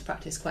advanced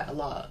practice quite a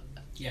lot.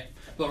 Yeah,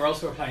 but we're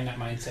also applying that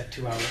mindset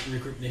to our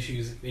recruitment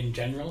issues in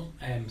general.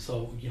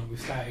 So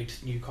we've started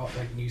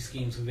new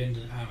schemes within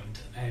the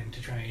department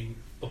to try and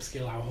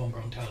upskill our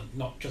homegrown talent,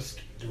 not just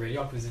the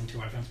radiographers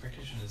into advanced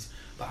practitioners,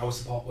 but our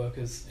support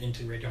workers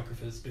into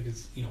radiographers,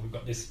 because we've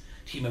got this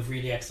team of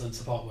really excellent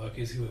support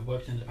workers who have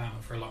worked in the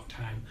department for a long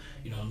time,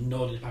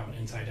 know the department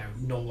inside out,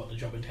 know what the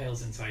job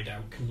entails inside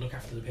out, can look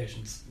after the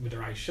patients with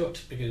their eyes shut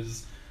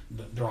because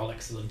they're all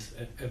excellent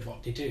at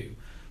what they do.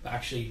 But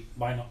actually,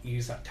 why not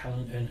use that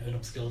talent and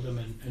upskill them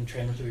and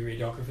train them to be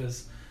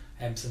radiographers?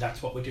 So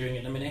that's what we're doing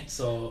at the minute.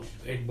 So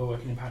we're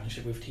working in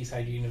partnership with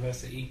Teesside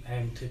University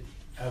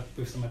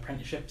with some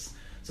apprenticeships.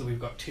 So we've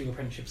got 2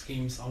 apprenticeship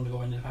schemes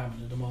ongoing in the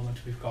department at the moment.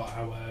 We've got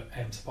our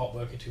support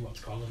worker to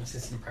what's called an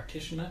assistant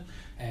practitioner,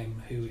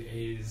 who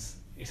is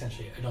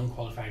essentially an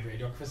unqualified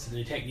radiographer. So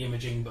they take the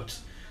imaging, but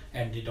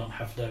they don't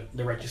have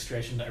the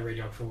registration that a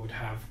radiographer would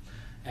have.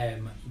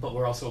 But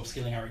we're also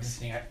upskilling our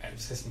existing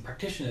assistant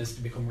practitioners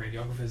to become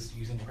radiographers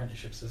using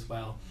apprenticeships as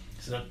well.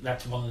 So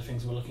that's one of the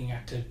things we're looking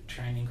at to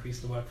try and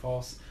increase the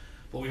workforce.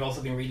 But we've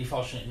also been really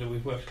fortunate that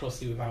we've worked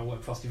closely with our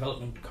workforce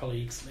development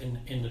colleagues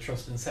in the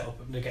trust and set up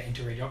the Get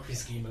Into Radiography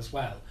scheme as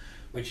well,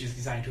 which is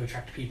designed to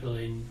attract people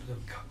in the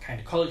kind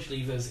of college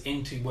leavers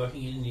into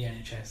working in the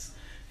NHS.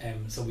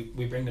 So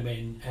we bring them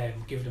in,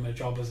 give them a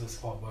job as a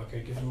support worker,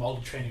 give them all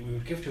the training we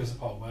would give to a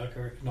support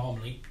worker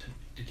normally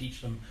to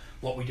teach them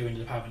what we do in the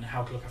department and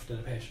how to look after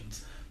the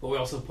patients. But we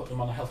also put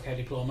them on a healthcare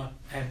diploma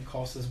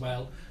course as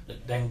well,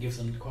 that then gives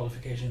them the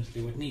qualifications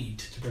they would need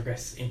to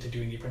progress into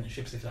doing the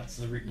apprenticeships if that's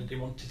the route that they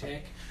want to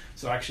take.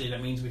 So actually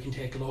that means we can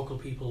take local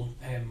people,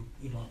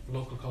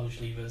 local college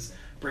leavers,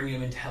 bring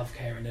them into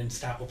healthcare and then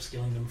start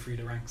upskilling them through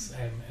the ranks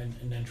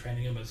and then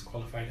training them as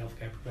qualified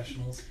healthcare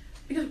professionals.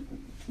 Because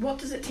what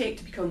does it take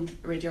to become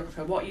a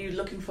radiographer? What are you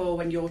looking for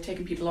when you're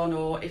taking people on,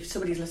 or if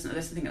somebody's listening to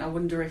this and thinking, I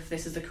wonder if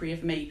this is the career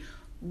for me,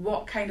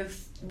 what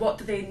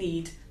do they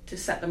need to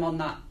set them on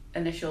that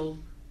initial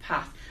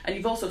path? And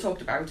you've also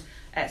talked about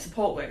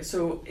support work.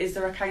 So is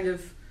there a kind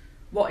of,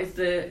 what is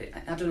the,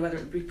 I don't know whether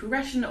it would be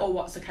progression or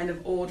what's the kind of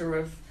order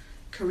of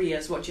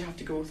careers, what do you have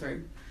to go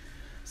through?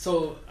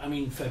 So,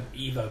 for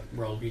either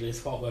role, really a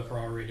support worker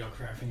or a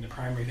radiographer, I think the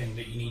primary thing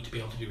that you need to be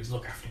able to do is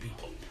look after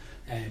people.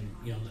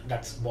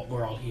 That's what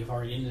we're all here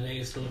for at the end of the day,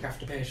 is to look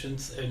after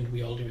patients, and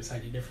we all do it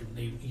slightly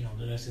differently.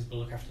 The nurses will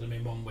look after them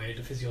in one way,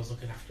 the physios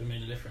looking after them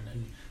in a different,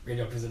 and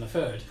radiographers in a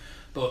third.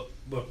 But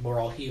we're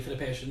all here for the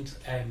patient,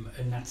 and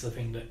that's the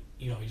thing that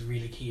is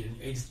really key. And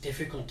it's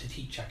difficult to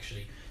teach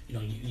actually.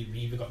 You've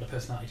either got the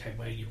personality type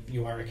where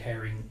you are a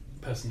caring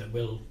person that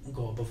will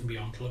go above and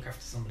beyond to look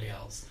after somebody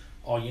else,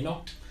 or you're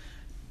not.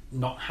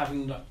 Not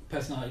having that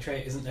personality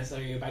trait isn't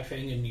necessarily a bad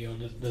thing,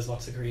 and there's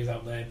lots of careers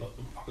out there, but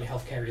probably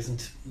healthcare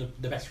isn't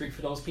the best route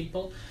for those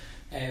people.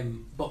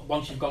 But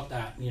once you've got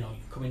that, you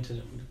come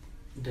into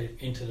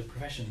the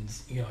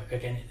professions.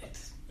 Again,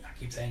 it's, I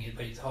keep saying it,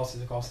 but it's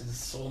horses of course. There's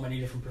so many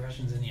different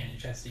professions in the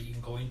NHS that you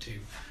can go into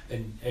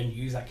and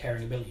use that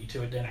caring ability to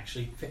then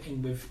actually fit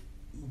in with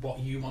what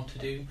you want to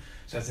do.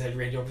 So as I said,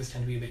 radiographers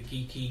tend to be a bit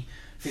geeky,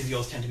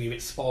 physios tend to be a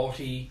bit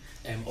sporty,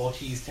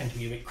 OTs tend to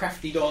be a bit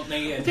crafty, don't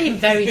they? And being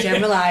very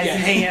generalised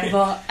here,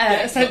 but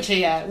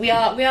essentially, we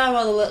are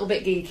all a little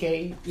bit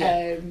geeky.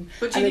 Yeah.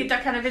 But do you need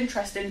that kind of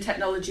interest in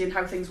technology and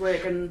how things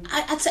work? And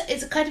I'd say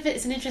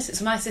it's an interest.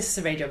 So my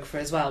sister's a radiographer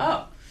as well.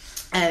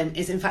 Oh.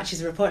 is in fact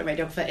she's a reporting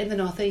radiographer in the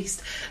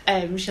northeast.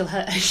 She'll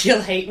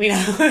hate me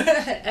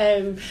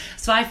now.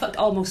 So I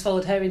almost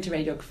followed her into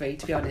radiography,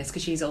 to be honest,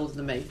 because she's older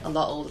than me, a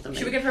lot older than me.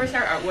 Should we give her a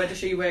shout out? Where does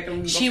she work?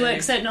 She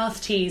works at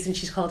North Tees, and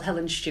she's called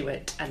Helen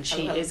Stewart, and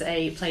she is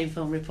a plain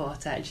film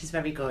reporter, and she's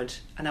very good,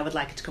 and I would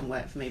like her to come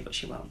work for me, but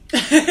she won't. We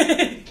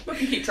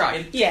can keep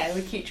trying. Yeah,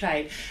 we keep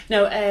trying.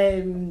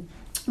 No,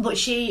 but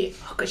she's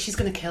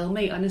going to kill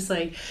me,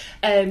 honestly.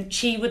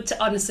 She would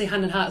honestly,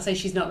 hand on heart, say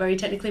she's not very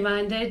technically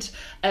minded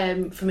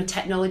from a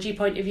technology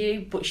point of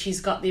view, but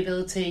she's got the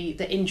ability,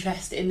 the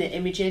interest in the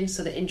imaging,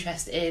 so the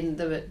interest in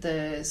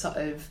the sort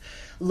of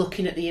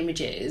looking at the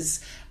images,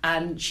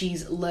 and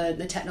she's learned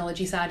the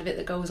technology side of it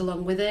that goes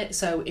along with it.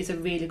 So it's a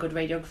really good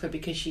radiographer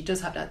because she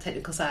does have that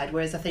technical side,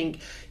 whereas I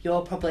think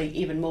you're probably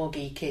even more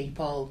geeky,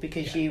 Paul,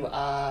 because you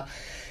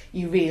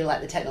really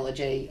like the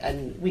technology,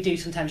 and we do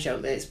sometimes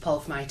joke that it's Paul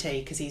from IT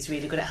because he's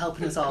really good at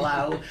helping us all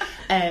out.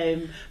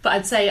 But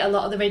I'd say a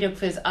lot of the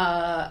radiographers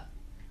are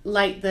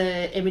like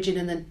the imaging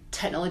and the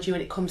technology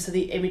when it comes to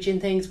the imaging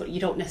things, but you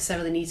don't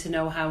necessarily need to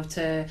know how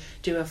to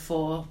do a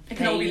 4-page, it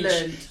can all be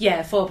learned.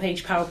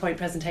 4-page PowerPoint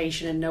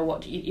presentation and know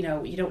what you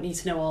don't need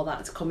to know all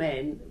that to come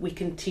in. We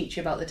can teach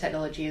you about the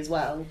technology as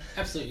well.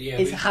 Absolutely, yeah.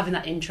 It's having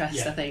that interest,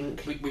 yeah, I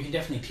think. We can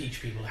definitely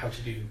teach people how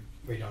to do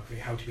radiography,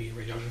 how to be a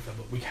radiographer,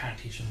 but we can't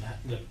teach them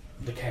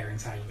the caring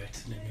side of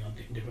it. And,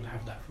 they would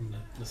have that from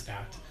the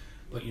start.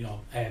 But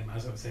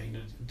as I was saying,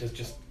 there's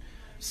just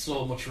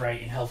so much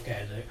right in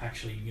healthcare that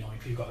actually,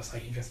 if you've got a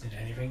slight interest in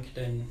anything,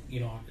 then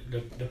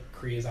the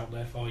career's out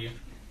there for you.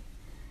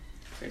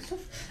 Great stuff.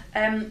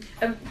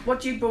 What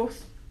do you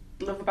both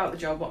love about the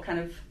job?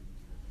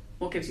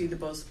 What gives you the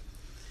buzz?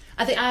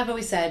 I think I've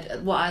always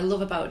said what I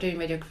love about doing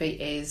radiography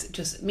is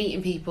just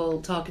meeting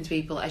people, talking to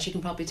people. As you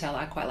can probably tell,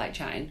 I quite like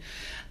chatting.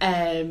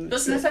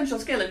 That's an essential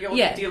skill if you're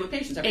dealing with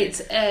patients every day.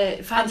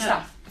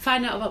 It's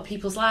find out about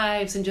people's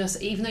lives, and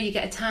just, even though you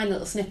get a tiny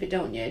little snippet,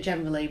 don't you?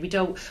 Generally,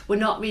 we're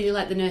not really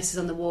like the nurses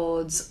on the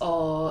wards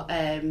or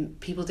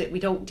people that we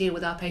don't deal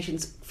with our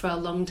patients for a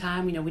long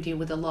time. We deal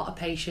with a lot of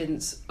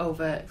patients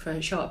for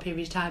a short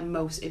period of time,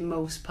 in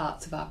most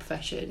parts of our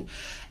profession.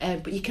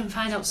 But you can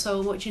find out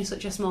so much in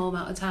such a small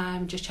amount of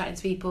time, just chatting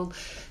to people,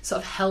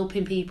 sort of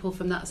helping people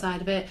from that side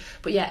of it.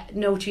 But yeah,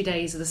 no 2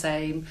 days are the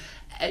same.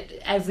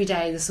 Every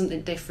day there's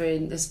something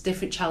different, there's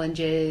different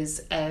challenges.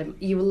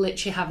 You will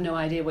literally have no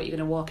idea what you're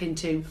going to walk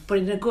into, but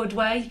in a good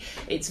way.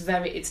 It's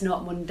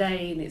not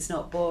mundane, it's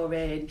not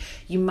boring.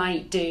 You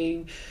might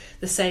do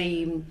the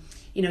same,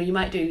 you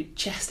might do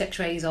chest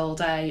x-rays all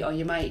day, or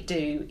you might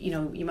do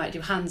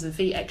hands and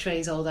feet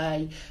x-rays all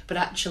day, but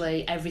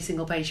actually every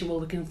single patient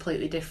will be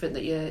completely different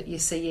that you're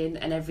seeing,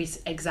 and every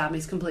exam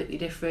is completely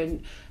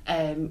different.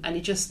 And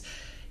it just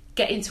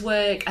getting to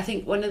work, I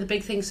think one of the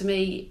big things for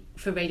me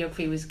for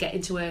radiography was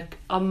getting to work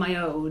on my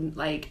own,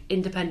 like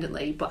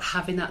independently, but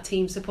having that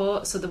team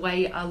support. So the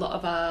way a lot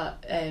of our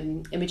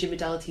imaging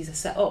modalities are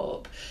set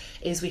up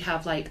is we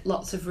have like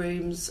lots of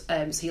rooms,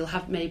 so you'll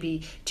have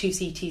maybe 2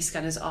 CT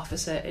scanners off a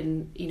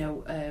certain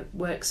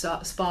work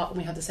spot, and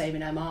we have the same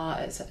in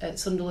MR at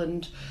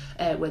Sunderland,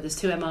 where there's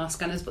 2 MR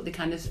scanners, but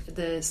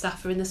the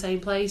staff are in the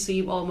same place. So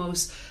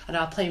and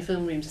our plain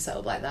film rooms are set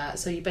up like that.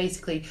 So you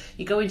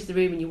go into the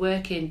room and you're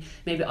working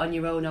maybe on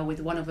your own or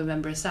with one other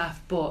member of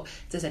staff, but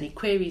if there's any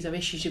queries or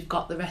issues, you've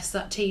got the rest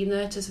of that team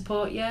there to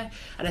support you.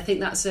 And I think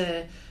that's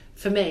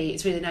for me,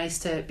 it's really nice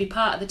to be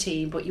part of the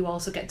team, but you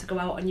also get to go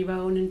out on your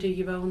own and do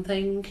your own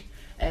thing.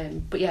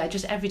 But yeah,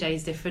 just every day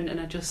is different, and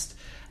I just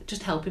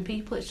helping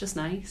people, it's just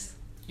nice.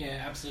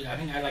 Yeah, absolutely. I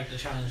think I like the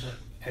challenge that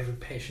every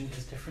patient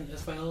is different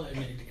as well. I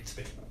mean, it's a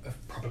bit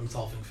of problem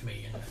solving for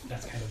me, and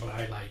that's kind of what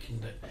I like.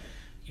 And that,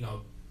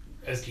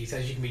 as Dee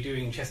says, you can be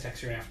doing chest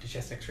x-ray after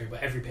chest x-ray,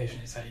 but every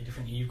patient is slightly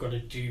different. You've got to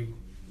do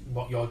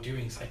what you're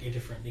doing slightly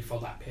differently for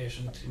that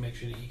patient to make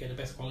sure that you get the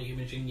best quality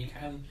imaging you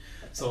can.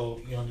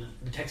 So,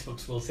 the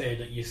textbooks will say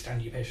that you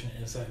stand your patient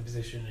in a certain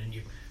position and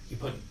you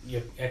put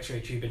your x-ray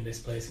tube in this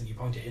place and you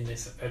point it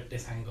at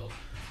this angle.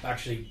 But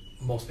actually,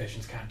 most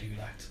patients can't do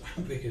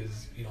that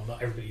because, not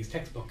everybody's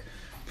textbook,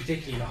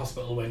 particularly in a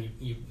hospital when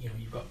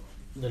you've got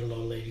little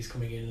old ladies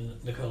coming in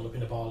and they're curled up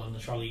in a ball on the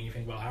trolley, and you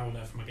think, well, how on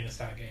earth am I going to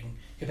start getting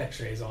hip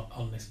x-rays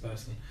on this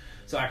person?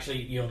 So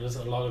actually, there's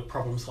a lot of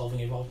problem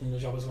solving involved in the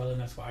job as well, and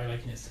that's what I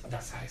like, and it's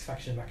that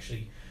satisfaction of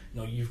actually,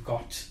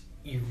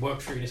 you've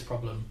worked through this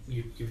problem,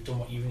 you've done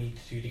what you need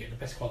to do to get the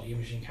best quality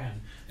imaging you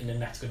can, and then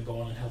that's going to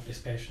go on and help this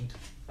patient.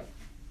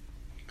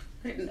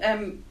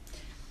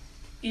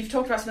 You've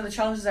talked about some of the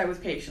challenges there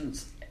with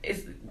patients.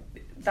 Is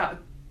that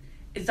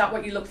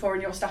what you look for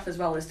in your staff as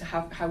well, is to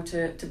have how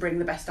to bring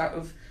the best out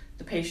of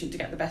the patient to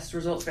get the best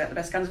results, to get the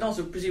best scans, and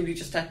also presumably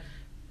just to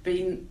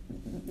be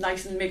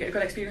nice and make it a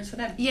good experience for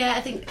them? Yeah,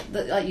 I think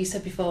that, like you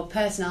said before,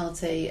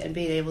 personality and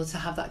being able to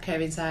have that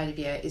caring side of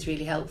you is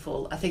really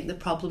helpful. I think the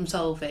problem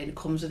solving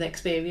comes with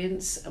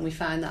experience, and we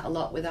find that a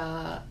lot with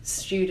our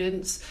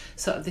students.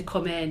 Sort of they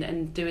come in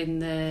and doing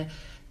the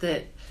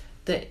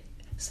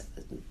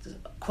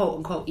quote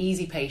unquote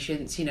easy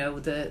patients, you know,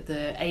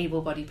 the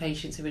able-bodied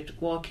patients who are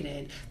walking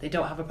in, they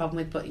don't have a problem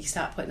with, but you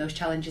start putting those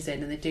challenges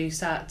in and they do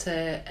start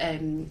to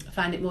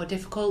find it more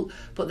difficult.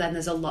 But then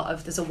there's a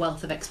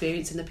wealth of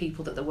experience in the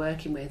people that they're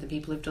working with, and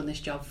people who've done this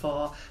job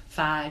for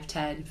 5,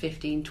 10,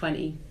 15,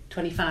 20,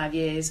 25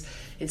 years.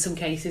 In some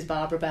cases,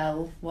 Barbara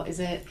Bell, what is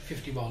it?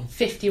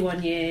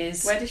 51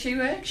 years. Where does she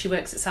work? She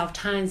works at South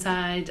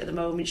Tyneside at the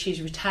moment.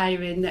 She's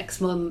retiring next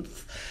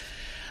month.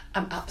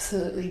 I'm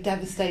absolutely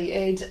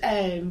devastated.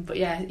 But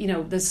yeah, you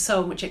know, there's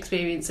so much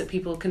experience that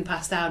people can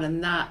pass down,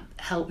 and that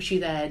helps you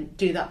then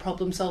do that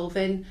problem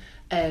solving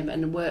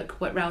and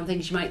work around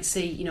things. You might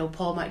see, you know,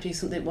 Paul might do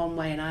something one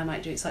way and I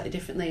might do it slightly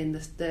differently, and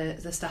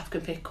the staff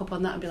can pick up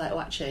on that and be like, oh,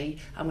 actually,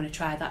 I'm going to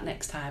try that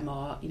next time.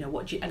 Or, you know,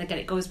 and again,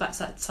 it goes back to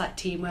that, it's like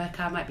teamwork.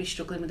 I might be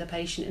struggling with a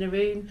patient in a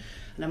room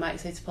and I might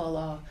say to Paul,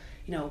 oh,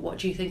 you know, what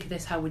do you think of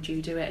this? How would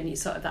you do it? And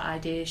it's sort of that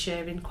idea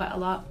sharing quite a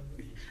lot.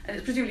 And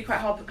it's presumably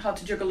quite hard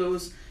to juggle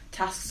those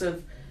tasks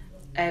of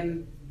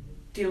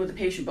dealing with the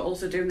patient but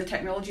also doing the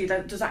technology.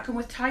 Does that come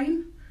with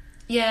time?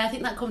 Yeah, I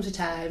think that comes with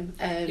time.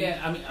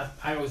 Yeah, I mean,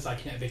 I always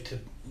liken it a bit to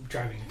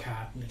driving a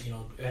car. You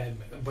know,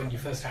 when you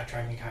first start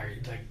driving a car,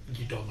 like,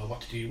 you don't know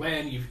what to do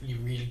when. You're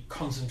really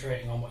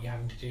concentrating on what you're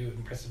having to do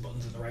and press the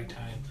buttons at the right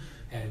time.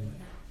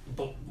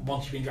 But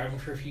once you've been driving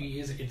for a few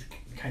years, it's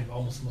kind of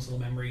almost muscle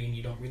memory, and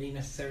you don't really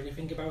necessarily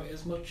think about it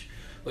as much.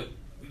 But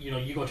you know,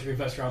 you go to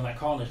reverse around that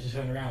corner to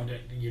turn around,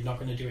 you're not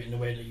going to do it in the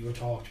way that you were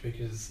taught,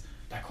 because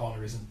that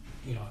corner isn't,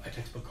 you know, a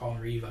textbook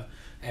corner either.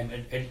 And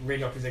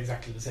radiography is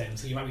exactly the same.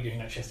 So you might be doing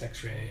that chest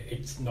X-ray.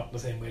 It's not the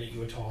same way that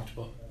you were taught,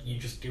 but you're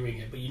just doing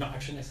it. But you're not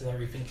actually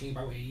necessarily thinking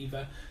about it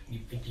either.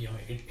 You know,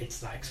 it's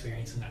that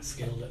experience and that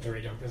skill that the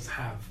radiographers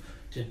have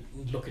to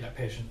look at that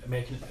patient,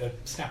 make a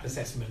snap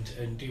assessment,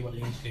 and do what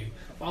they need to do,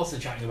 whilst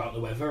they're chatting about the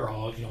weather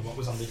or, you know, what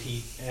was on the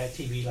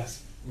TV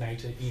last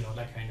night, you know,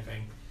 that kind of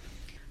thing.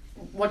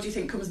 What do you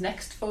think comes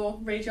next for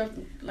radio?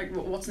 Like,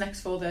 what's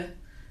next for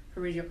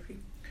radiography?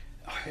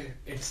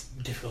 It's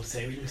difficult to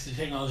say, because the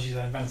technologies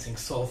are advancing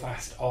so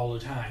fast all the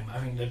time. I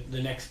think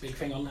the next big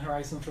thing on the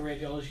horizon for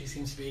radiology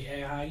seems to be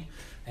AI,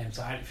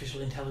 so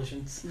artificial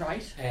intelligence.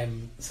 Right.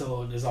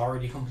 So there's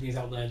already companies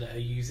out there that are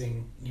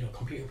using, you know,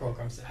 computer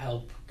programs to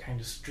help kind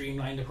of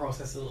streamline the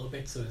process a little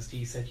bit. So as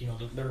Dee said, you know,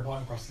 the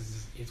reporting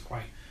process is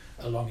quite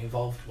a long,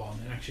 involved one,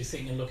 and actually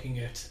sitting and looking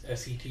at a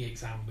CT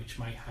exam which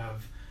might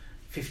have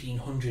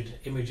 1,500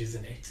 images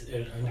in it,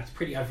 and that's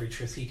pretty average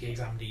for a CT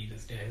exam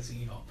these days,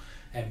 you know.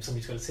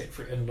 Somebody's got to sit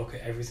for it and look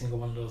at every single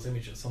one of those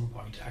images at some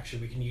point.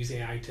 Actually, we can use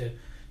AI to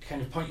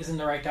kind of point us in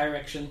the right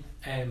direction.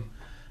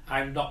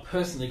 I'm not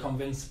personally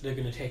convinced they're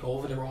going to take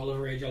over the role of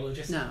a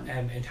radiologist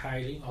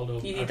entirely. Although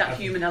you need that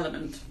human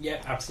element.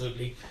 Yeah,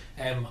 absolutely.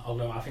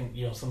 Although I think,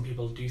 you know, some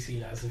people do see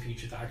that as the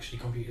future, that actually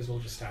computers will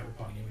just start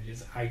reporting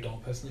images. I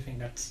don't personally think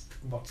that's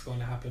what's going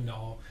to happen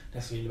or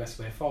necessarily the best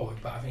way forward.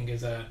 But I think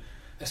as a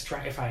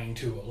stratifying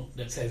tool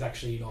that says,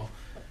 actually, you know,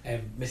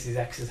 Mrs.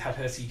 X has had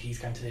her CT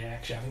scan today,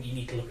 actually I think you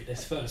need to look at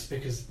this first,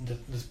 because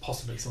there's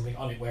possibly something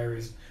on it,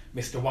 whereas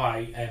Mr.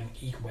 Y,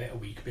 he can wait a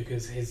week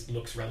because his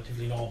looks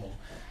relatively normal.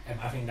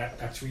 I think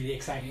that's really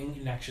exciting,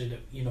 and actually that,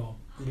 you know,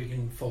 we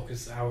can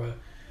focus our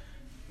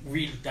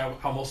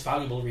most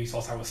valuable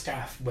resource, our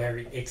staff, where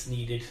it's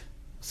needed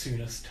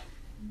soonest.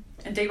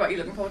 And Dee, what are you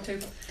looking forward to?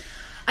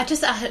 I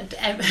had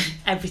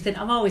everything.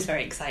 I'm always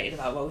very excited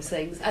about most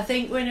things. I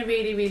think we're in a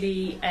really,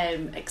 really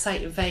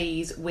exciting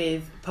phase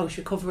with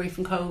post-recovery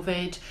from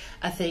COVID.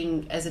 I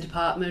think as a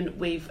department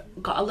we've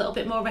got a little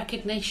bit more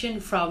recognition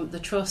from the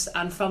Trust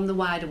and from the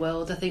wider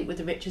world. I think with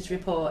the Richards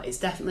report, it's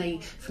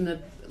definitely from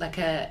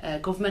a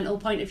governmental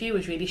point of view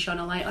has really shone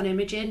a light on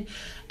imaging,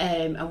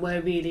 and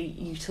we're really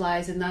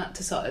utilising that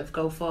to sort of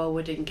go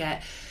forward and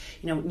get,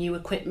 you know, new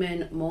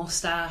equipment, more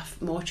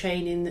staff, more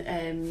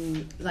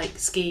training, like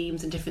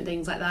schemes and different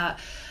things like that.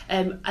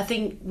 I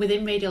think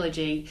within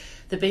radiology,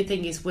 the big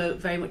thing is we're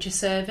very much a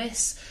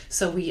service,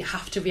 so we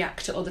have to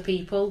react to other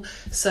people.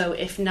 So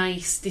if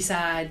NICE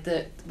decide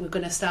that we're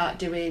going to start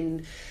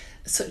doing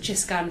such a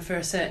scan for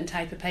a certain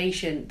type of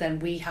patient, then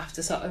we have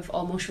to sort of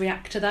almost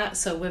react to that.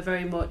 So we're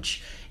very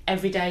much,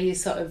 every day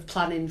is sort of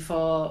planning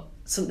for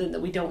something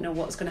that we don't know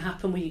what's going to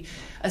happen. We,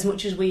 as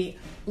much as we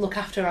look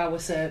after our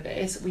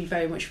service, we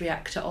very much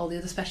react to all the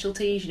other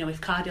specialties. You know, if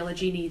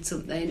cardiology needs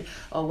something,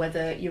 or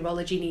whether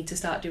urology needs to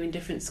start doing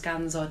different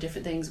scans or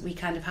different things, we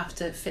kind of have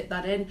to fit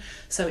that in.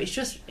 So it's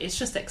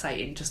just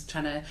exciting, just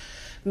trying to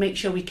make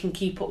sure we can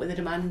keep up with the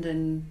demand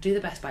and do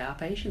the best by our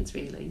patients,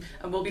 really.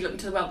 And we'll be looking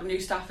to welcome new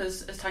staff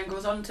as time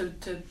goes on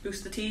to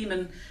boost the team,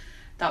 and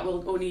that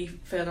will only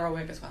further our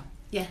work as well.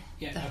 Yeah,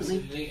 definitely.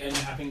 Absolutely. And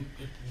I think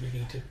we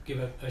need to give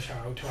a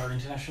shout out to our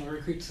international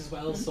recruits as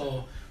well. Mm-hmm.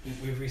 So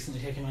we've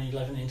recently taken on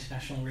 11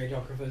 international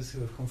radiographers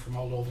who have come from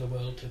all over the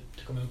world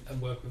to come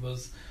and work with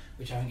us,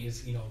 which I think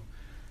is, you know,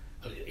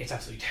 it's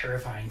absolutely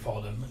terrifying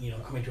for them, you know,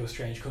 coming to a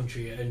strange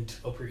country and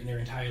uprooting their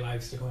entire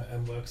lives to come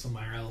and work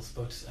somewhere else.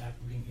 But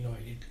you know,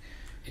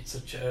 it's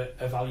such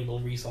a valuable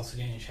resource for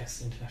the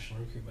NHS international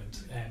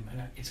recruitment, and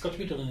it's got to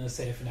be done in a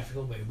safe and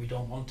ethical way. We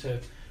don't want to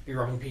be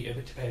robbing Peter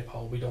to pay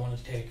Paul. We don't want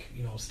to take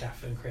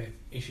staff and create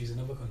issues in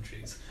other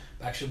countries.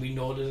 But actually, we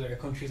know there are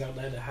countries out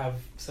there that have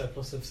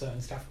surplus of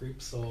certain staff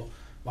groups, so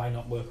why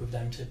not work with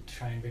them to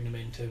try and bring them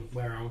into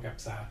where our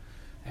gaps are?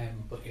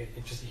 But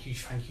it's just a huge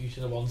thank you to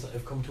the ones that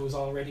have come to us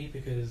already,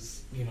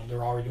 because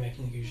they're already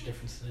making a huge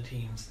difference to the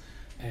teams.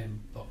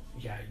 But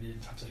yeah,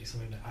 it's absolutely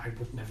something that I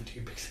would never do,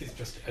 because it's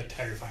just a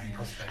terrifying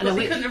prospect. And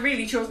we couldn't have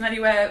really chosen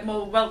anywhere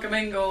more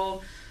welcoming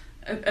or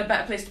a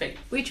better place to be.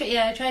 We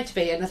tried to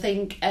be, and I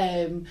think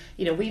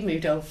we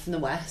moved over from the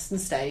west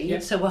and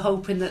stayed. So we're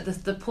hoping that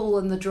the pull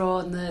and the draw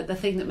and the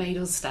thing that made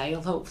us stay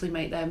will hopefully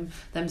make them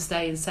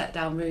stay and set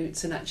down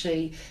roots and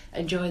actually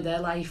enjoy their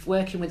life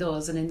working with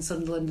us and in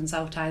Sunderland and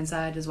South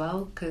Tyneside as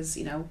well, because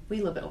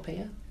we love it up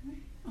here.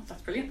 Oh,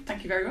 that's brilliant.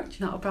 Thank you very much.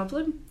 Not a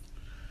problem.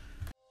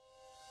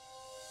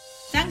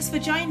 Thanks for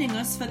joining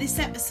us for this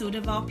episode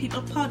of our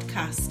People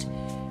podcast.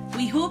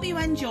 We hope you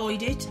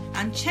enjoyed it,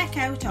 and check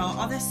out our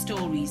other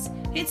stories.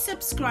 Hit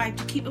subscribe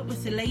to keep up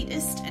with the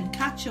latest and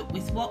catch up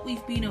with what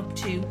we've been up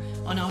to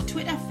on our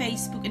Twitter,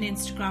 Facebook and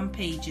Instagram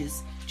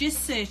pages.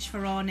 Just search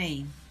for our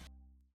name.